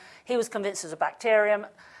time. He was convinced it was a bacterium.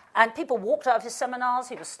 And people walked out of his seminars.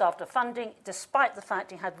 He was starved of funding, despite the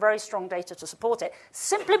fact he had very strong data to support it,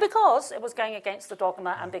 simply because it was going against the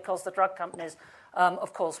dogma and because the drug companies,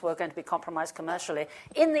 of course, were going to be compromised commercially.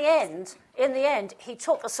 In the end, he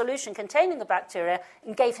took a solution containing the bacteria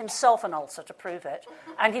and gave himself an ulcer to prove it.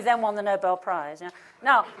 And he then won the Nobel Prize.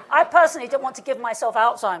 Now, I personally don't want to give myself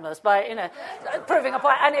Alzheimer's by, proving a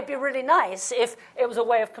point. And it'd be really nice if it was a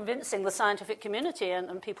way of convincing the scientific community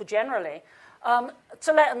and people generally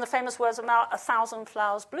to let, in the famous words of Mao, 1,000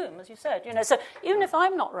 flowers bloom, as you said. So even if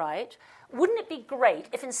I'm not right, wouldn't it be great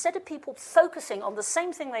if instead of people focusing on the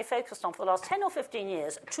same thing they focused on for the last 10 or 15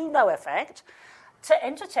 years to no effect, to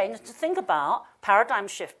entertain and to think about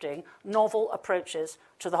paradigm-shifting, novel approaches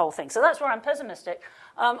to the whole thing? So that's where I'm pessimistic.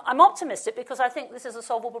 I'm optimistic because I think this is a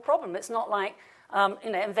solvable problem. It's not like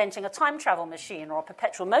inventing a time travel machine or a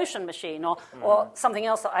perpetual motion machine or something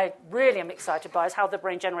else that I really am excited by is how the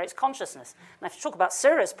brain generates consciousness. And if you talk about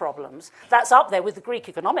serious problems, that's up there with the Greek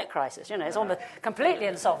economic crisis. It's almost completely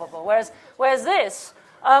insolvable. Whereas this,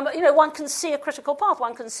 one can see a critical path.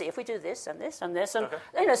 One can see if we do this and this and this. And,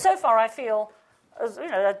 so far I feel, I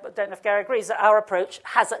don't know if Gary agrees, that our approach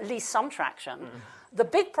has at least some traction. The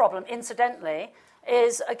big problem, incidentally,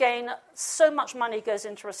 is, again, so much money goes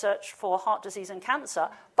into research for heart disease and cancer.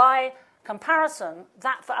 By comparison,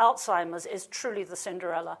 that for Alzheimer's is truly the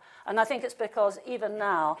Cinderella. And I think it's because even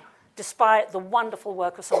now, despite the wonderful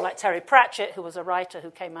work of someone like Terry Pratchett, who was a writer who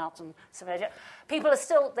came out and surveyed it, people are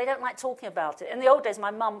still, they don't like talking about it. In the old days, my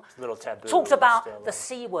mum talked about the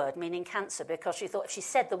C word, meaning cancer, because she thought if she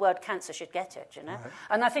said the word cancer, she'd get it, Right.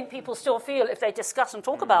 And I think people still feel if they discuss and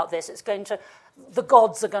talk about this, it's going to, the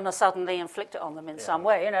gods are going to suddenly inflict it on them in some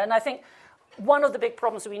way, And I think one of the big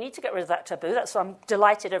problems, we need to get rid of that taboo. That's why I'm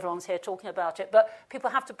delighted everyone's here talking about it. But people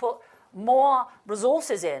have to put more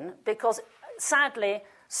resources in because, sadly,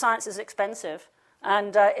 science is expensive,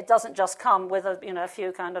 and it doesn't just come with a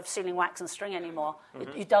few kind of sealing wax and string anymore.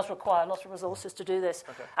 It does require a lot of resources to do this,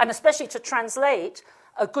 and especially to translate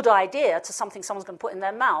a good idea to something someone's going to put in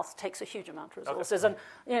their mouth takes a huge amount of resources, and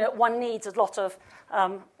one needs a lot of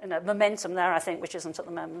momentum there, I think, which isn't at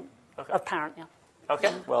the moment apparent. Yeah.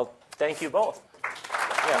 Okay. Well, thank you both.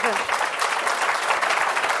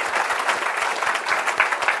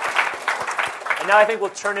 And now I think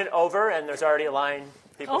we'll turn it over, and there's already a line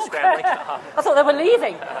people scrambling. I thought they were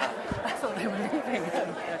leaving.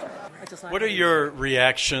 What are your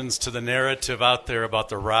reactions to the narrative out there about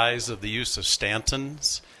the rise of the use of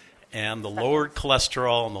statins and the lowered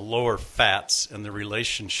cholesterol and the lower fats and the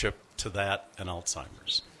relationship to that and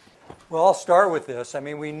Alzheimer's? Well, I'll start with this. I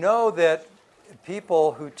mean, we know that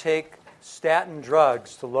people who take statin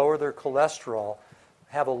drugs to lower their cholesterol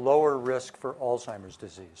have a lower risk for Alzheimer's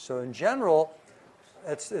disease. So in general,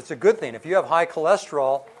 it's a good thing. If you have high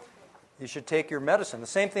cholesterol, you should take your medicine. The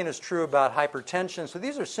same thing is true about hypertension. So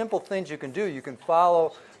these are simple things you can do. You can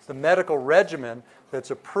follow the medical regimen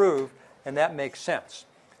that's approved, and that makes sense.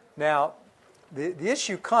 Now, the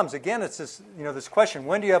issue comes, again, it's this question,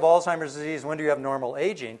 when do you have Alzheimer's disease, when do you have normal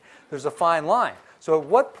aging? There's a fine line. So at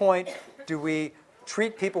what point do we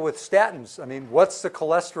treat people with statins? I mean, what's the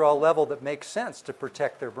cholesterol level that makes sense to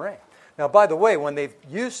protect their brain? Now, by the way, when they've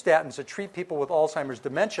used statins to treat people with Alzheimer's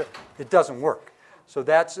dementia, it doesn't work. So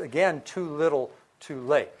that's, again, too little, too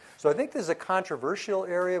late. So I think this is a controversial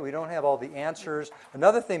area. We don't have all the answers.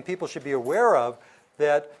 Another thing people should be aware of,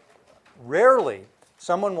 that rarely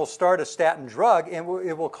someone will start a statin drug and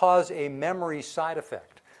it will cause a memory side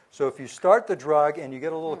effect. So if you start the drug and you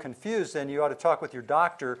get a little confused, then you ought to talk with your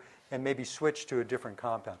doctor and maybe switch to a different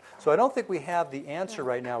compound. So I don't think we have the answer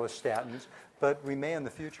right now with statins, but we may in the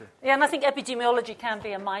future. Yeah, and I think epidemiology can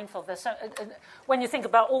be a minefield. When you think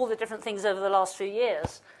about all the different things over the last few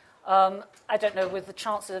years, I don't know, with the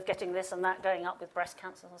chances of getting this and that going up with breast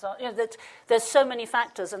cancer and so on, there's so many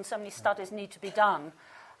factors and so many studies need to be done.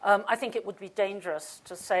 I think it would be dangerous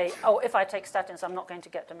to say, oh, if I take statins, I'm not going to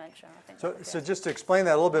get dementia. I think so just to explain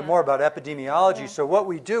that a little bit more about epidemiology, so what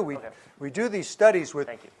we do, we do these studies with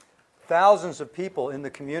thousands of people in the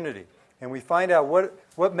community, and we find out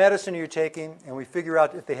what medicine you're taking, and we figure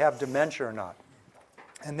out if they have dementia or not.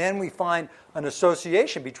 And then we find an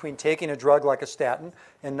association between taking a drug like a statin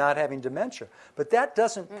and not having dementia. But that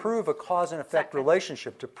doesn't prove a cause and effect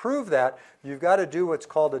relationship. To prove that, you've got to do what's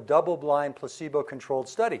called a double-blind, placebo-controlled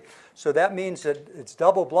study. So that means that it's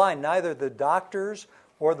double-blind. Neither the doctors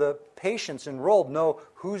or the patients enrolled know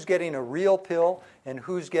who's getting a real pill and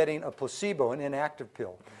who's getting a placebo, an inactive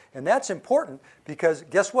pill. And that's important because,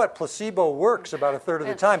 guess what? Placebo works about a third of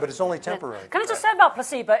the time, but it's only temporary. Can I just say about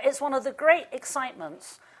placebo, it's one of the great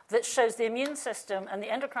excitements that shows the immune system and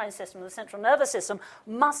the endocrine system and the central nervous system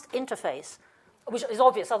must interface, which is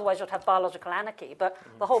obvious, otherwise you'd have biological anarchy. But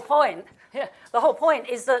the whole point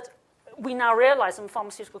is that we now realize, and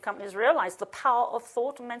pharmaceutical companies realize, the power of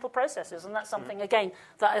thought and mental processes. And that's something, again,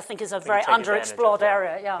 that I think is a very underexplored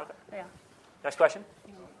area. Yeah. Yeah. Next question.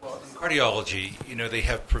 Well, in cardiology, they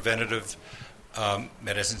have preventative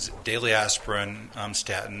medicines, daily aspirin,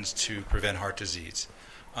 statins to prevent heart disease.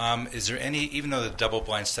 Is there any, even though the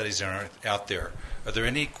double-blind studies aren't out there, are there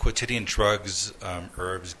any quotidian drugs,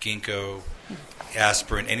 herbs, ginkgo,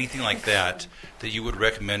 aspirin, anything like that you would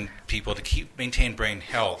recommend people to maintain brain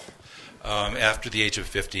health after the age of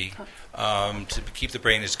 50, to keep the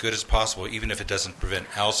brain as good as possible, even if it doesn't prevent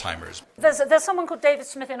Alzheimer's? There's someone called David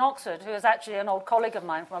Smith in Oxford, who is actually an old colleague of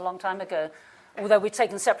mine from a long time ago, although we've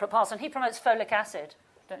taken separate paths, and he promotes folic acid.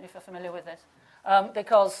 Don't know if you're familiar with this.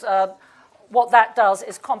 Because what that does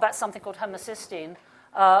is combat something called homocysteine,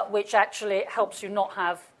 which actually helps you not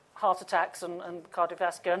have heart attacks and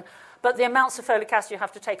cardiovascular. But the amounts of folic acid you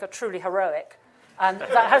have to take are truly heroic. And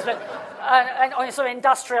that has been sort of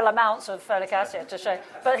industrial amounts of folic acid to show.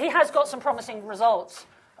 But he has got some promising results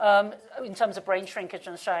in terms of brain shrinkage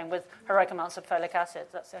and showing with heroic amounts of folic acid.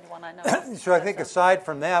 That's the only one I know of. So I think aside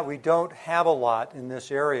from that, we don't have a lot in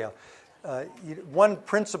this area. One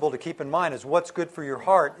principle to keep in mind is what's good for your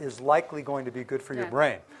heart is likely going to be good for your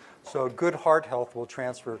brain. So good heart health will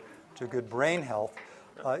transfer to good brain health.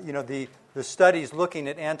 The studies looking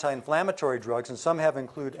at anti-inflammatory drugs, and some have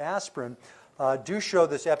included aspirin, do show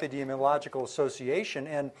this epidemiological association,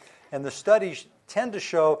 and the studies tend to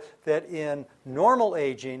show that in normal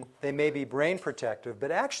aging, they may be brain protective,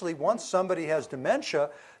 but actually once somebody has dementia,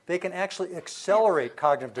 they can actually accelerate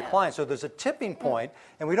cognitive decline. So there's a tipping point,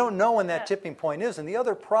 and we don't know when that tipping point is. And the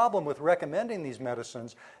other problem with recommending these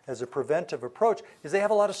medicines as a preventive approach is they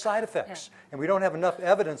have a lot of side effects, and we don't have enough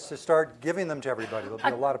evidence to start giving them to everybody. There'll be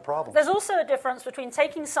a lot of problems. There's also a difference between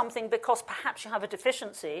taking something because perhaps you have a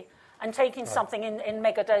deficiency and taking something in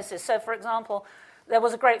mega doses. So, for example, there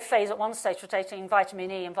was a great phase at one stage for taking vitamin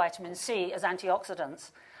E and vitamin C as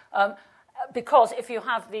antioxidants. Because if you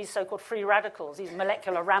have these so-called free radicals, these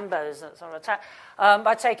molecular Rambos that sort of attack,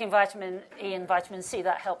 by taking vitamin E and vitamin C,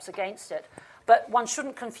 that helps against it. But one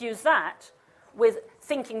shouldn't confuse that with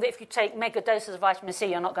thinking that if you take mega doses of vitamin C,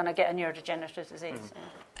 you're not going to get a neurodegenerative disease.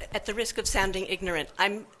 At the risk of sounding ignorant,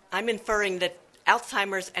 I'm inferring that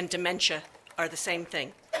Alzheimer's and dementia are the same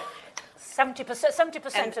thing.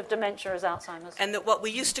 70% of dementia is Alzheimer's. And that what we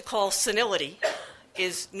used to call senility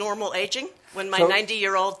is normal aging. When my So-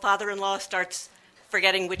 90-year-old father-in-law starts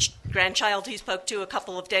forgetting which grandchild he spoke to a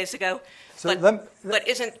couple of days ago, So but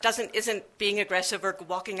isn't being aggressive or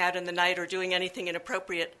walking out in the night or doing anything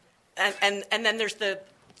inappropriate. And then there's the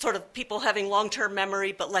sort of people having long-term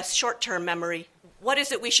memory but less short-term memory. What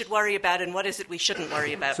is it we should worry about, and what is it we shouldn't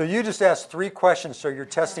worry about? So you just asked 3 questions, so you're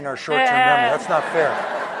testing our short-term memory. That's not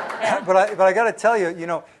fair. But I got to tell you,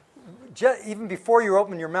 even before you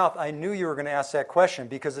opened your mouth, I knew you were going to ask that question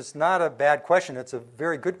because it's not a bad question. It's a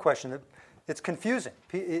very good question. It's confusing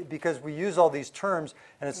because we use all these terms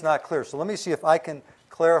and it's not clear. So let me see if I can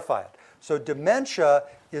clarify it. So dementia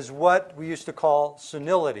is what we used to call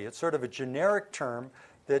senility. It's sort of a generic term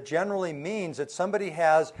that generally means that somebody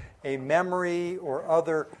has a memory or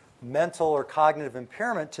other mental or cognitive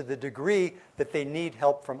impairment to the degree that they need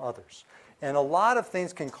help from others. And a lot of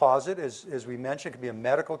things can cause it, as we mentioned. It could be a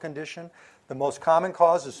medical condition. The most common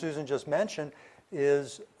cause, as Susan just mentioned,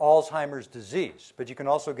 is Alzheimer's disease. But you can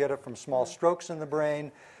also get it from small strokes in the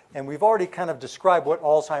brain. And we've already kind of described what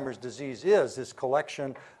Alzheimer's disease is, this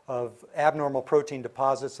collection of abnormal protein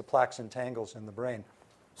deposits, the plaques and tangles in the brain.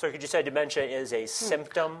 So could you say dementia is a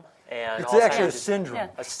symptom and It's Alzheimer's actually a is syndrome. Yeah.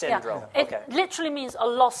 a syndrome? Yeah. Okay. It literally means a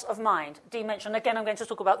loss of mind, dementia. And again, I'm going to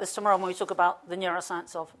talk about this tomorrow when we talk about the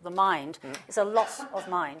neuroscience of the mind. It's a loss of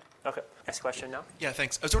mind. Okay. Next question now. Yeah,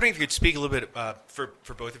 thanks. I was wondering if you could speak a little bit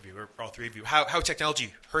for both of you, or all 3 of you, how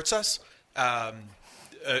technology hurts us.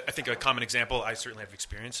 I think a common example, I certainly have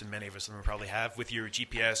experience, and many of us in the room probably have, with your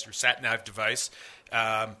GPS, your sat-nav device,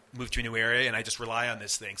 move to a new area, and I just rely on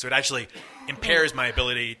this thing. So it actually impairs my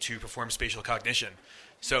ability to perform spatial cognition.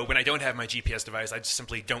 So when I don't have my GPS device, I just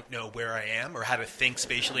simply don't know where I am or how to think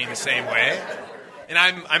spatially in the same way. And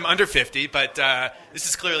I'm under 50, but this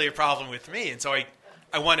is clearly a problem with me. And so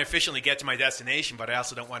I want to efficiently get to my destination, but I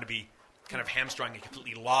also don't want to be kind of hamstrung and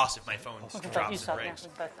completely lost if my phone drops and breaks.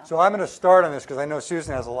 So I'm going to start on this because I know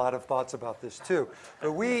Susan has a lot of thoughts about this too.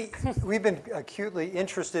 But we've been acutely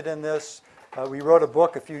interested in this. We wrote a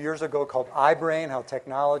book a few years ago called iBrain, How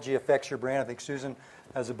Technology Affects Your Brain. I think Susan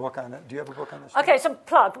has a book on it. Do you have a book on this? Okay, so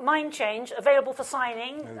plug, Mind Change, available for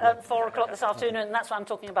signing at 4 o'clock this afternoon, and that's what I'm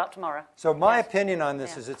talking about tomorrow. So my opinion on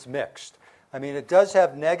this is it's mixed. I mean, it does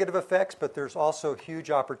have negative effects, but there's also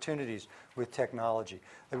huge opportunities with technology.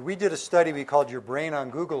 And we did a study we called Your Brain on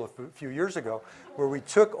Google a few years ago, where we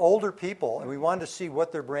took older people and we wanted to see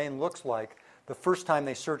what their brain looks like the first time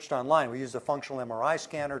they searched online. We used a functional MRI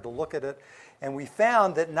scanner to look at it, and we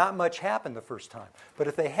found that not much happened the first time. But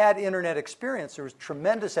if they had internet experience, there was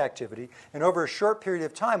tremendous activity, and over a short period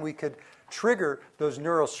of time, we could trigger those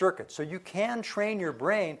neural circuits. So you can train your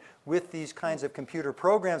brain with these kinds of computer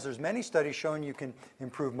programs. There's many studies showing you can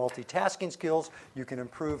improve multitasking skills, you can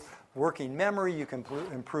improve working memory, you can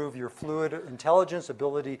improve your fluid intelligence,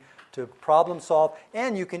 ability to problem solve,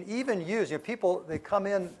 and you can even use, people, they come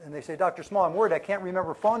in and they say, Dr. Small, I'm worried I can't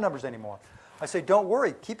remember phone numbers anymore. I say, don't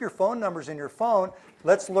worry, keep your phone numbers in your phone.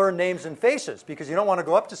 Let's learn names and faces, because you don't want to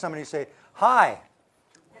go up to somebody and say, hi,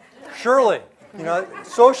 Shirley.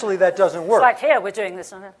 Socially that doesn't work. It's like here, we're doing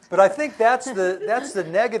this. But I think that's the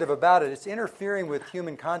negative about it. It's interfering with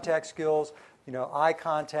human contact skills, eye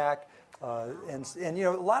contact, and a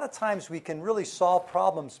lot of times we can really solve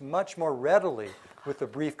problems much more readily with a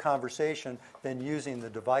brief conversation than using the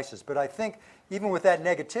devices. But I think even with that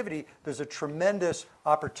negativity, there's a tremendous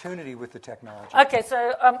opportunity with the technology. Okay,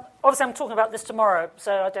 so obviously I'm talking about this tomorrow,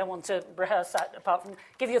 so I don't want to rehearse that apart from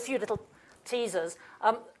give you a few little teasers.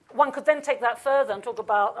 One could then take that further and talk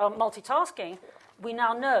about multitasking. We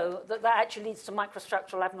now know that actually leads to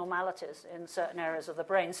microstructural abnormalities in certain areas of the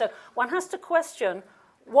brain. So one has to question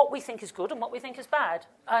what we think is good and what we think is bad.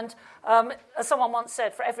 And as someone once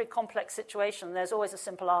said, for every complex situation, there's always a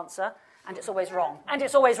simple answer, and it's always wrong. And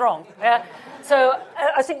it's always wrong. So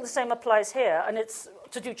I think the same applies here. And it's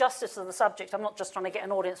to do justice to the subject. I'm not just trying to get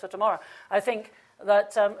an audience for tomorrow. I think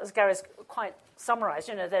that, as Gary's quite summarized,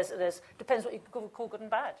 there's depends what you call good and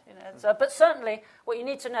bad. But certainly, what you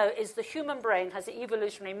need to know is the human brain has the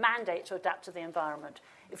evolutionary mandate to adapt to the environment.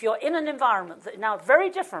 If you're in an environment that is now very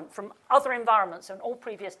different from other environments in all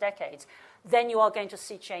previous decades, then you are going to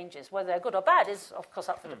see changes. Whether they're good or bad is, of course,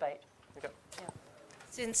 up for debate. Okay. Yeah.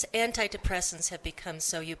 Since antidepressants have become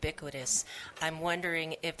so ubiquitous, I'm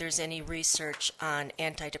wondering if there's any research on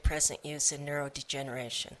antidepressant use in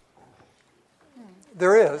neurodegeneration.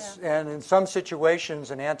 There is, and in some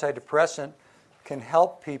situations, an antidepressant can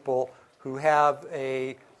help people who have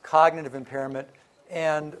a cognitive impairment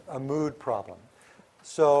and a mood problem.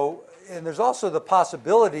 So, and there's also the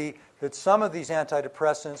possibility that some of these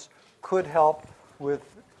antidepressants could help with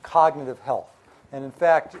cognitive health. And in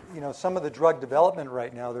fact, some of the drug development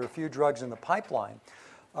right now, there are a few drugs in the pipeline,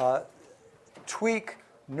 tweak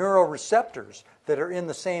neuroreceptors that are in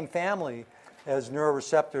the same family as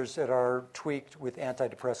neuroreceptors that are tweaked with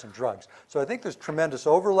antidepressant drugs. So I think there's tremendous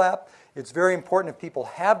overlap. It's very important if people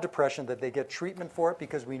have depression that they get treatment for it,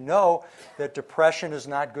 because we know that depression is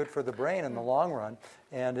not good for the brain in the long run,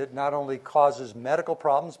 and it not only causes medical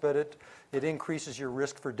problems, but it increases your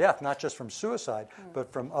risk for death, not just from suicide,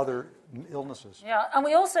 but from other illnesses. Yeah, and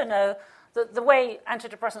we also know that the way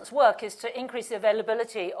antidepressants work is to increase the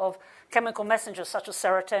availability of chemical messengers such as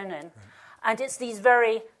serotonin. And it's these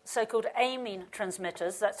very so-called amine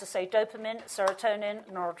transmitters, that's to say dopamine, serotonin,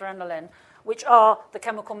 noradrenaline, which are the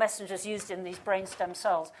chemical messengers used in these brain stem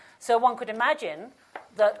cells. So one could imagine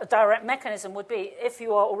that a direct mechanism would be, if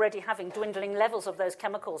you are already having dwindling levels of those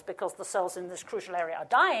chemicals because the cells in this crucial area are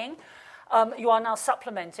dying, you are now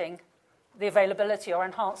supplementing the availability or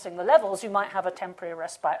enhancing the levels. You might have a temporary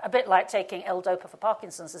respite, a bit like taking L-DOPA for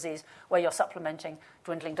Parkinson's disease, where you're supplementing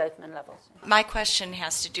dwindling dopamine levels. My question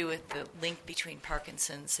has to do with the link between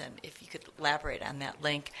Parkinson's, and if you could elaborate on that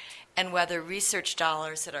link, and whether research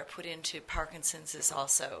dollars that are put into Parkinson's is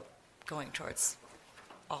also going towards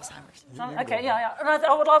Alzheimer's. Okay, yeah. And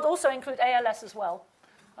I would also include ALS as well.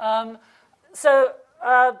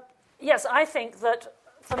 Yes, I think that,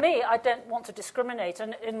 for me, I don't want to discriminate.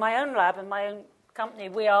 And in my own lab, in my own company,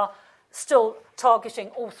 we are still targeting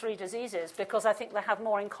all three diseases because I think they have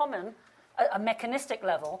more in common at a mechanistic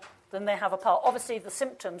level than they have apart. Obviously, the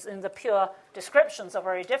symptoms in the pure descriptions are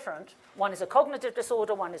very different. One is a cognitive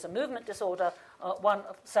disorder, one is a movement disorder, one,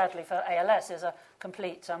 sadly, for ALS, is a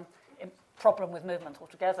complete problem with movement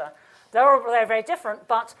altogether. They're very different,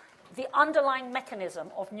 but the underlying mechanism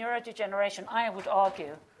of neurodegeneration, I would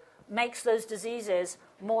argue, makes those diseases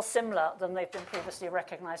more similar than they've been previously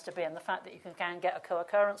recognized to be, and the fact that you can get a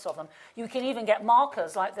co-occurrence of them. You can even get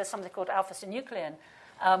markers, like there's something called alpha-synuclein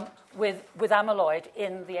with amyloid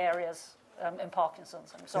in the areas in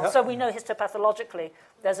Parkinson's. And so on. So we know histopathologically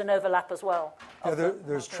there's an overlap as well. Yeah,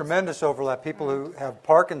 there's tremendous overlap. People who have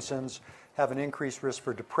Parkinson's have an increased risk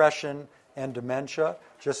for depression and dementia,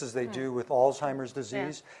 just as they do with Alzheimer's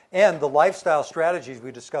disease. Yeah. And the lifestyle strategies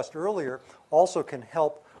we discussed earlier also can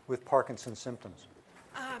help with Parkinson's symptoms.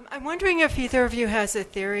 I'm wondering if either of you has a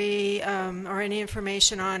theory or any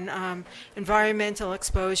information on environmental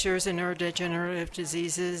exposures in neurodegenerative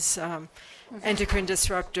diseases, endocrine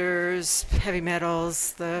disruptors, heavy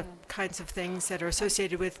metals, the kinds of things that are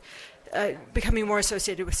associated with, becoming more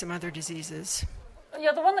associated with some other diseases.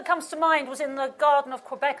 Yeah, the one that comes to mind was in the Garden of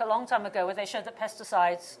Quebec a long time ago, where they showed that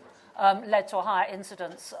pesticides led to a higher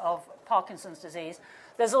incidence of Parkinson's disease.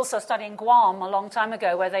 There's also a study in Guam a long time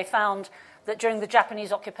ago where they found that during the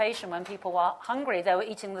Japanese occupation, when people were hungry, they were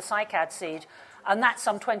eating the cycad seed. And that,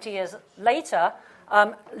 some 20 years later,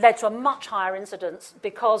 led to a much higher incidence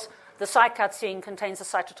because the cycad seed contains a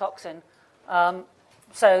cytotoxin.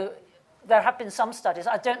 So there have been some studies.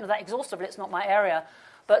 I don't know that exhaustively, it's not my area.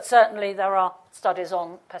 But certainly there are studies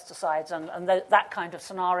on pesticides and that kind of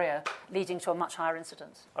scenario leading to a much higher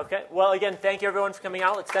incidence. Okay. Well, again, thank you, everyone, for coming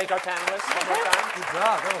out. Let's thank our panelists one more time. Good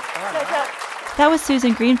job. That was fun. Good job. That was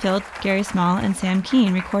Susan Greenfield, Gary Small, and Sam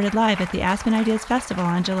Kean, recorded live at the Aspen Ideas Festival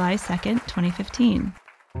on July 2nd, 2015.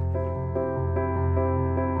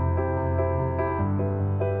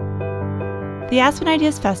 The Aspen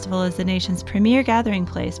Ideas Festival is the nation's premier gathering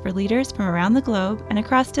place for leaders from around the globe and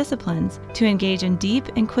across disciplines to engage in deep,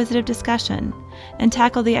 inquisitive discussion and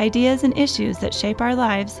tackle the ideas and issues that shape our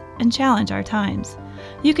lives and challenge our times.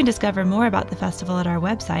 You can discover more about the festival at our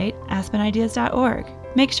website, aspenideas.org.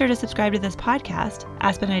 Make sure to subscribe to this podcast,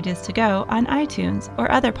 Aspen Ideas to Go, on iTunes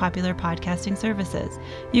or other popular podcasting services.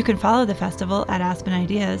 You can follow the festival at Aspen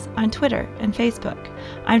Ideas on Twitter and Facebook.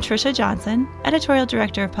 I'm Trisha Johnson, Editorial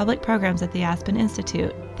Director of Public Programs at the Aspen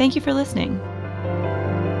Institute. Thank you for listening.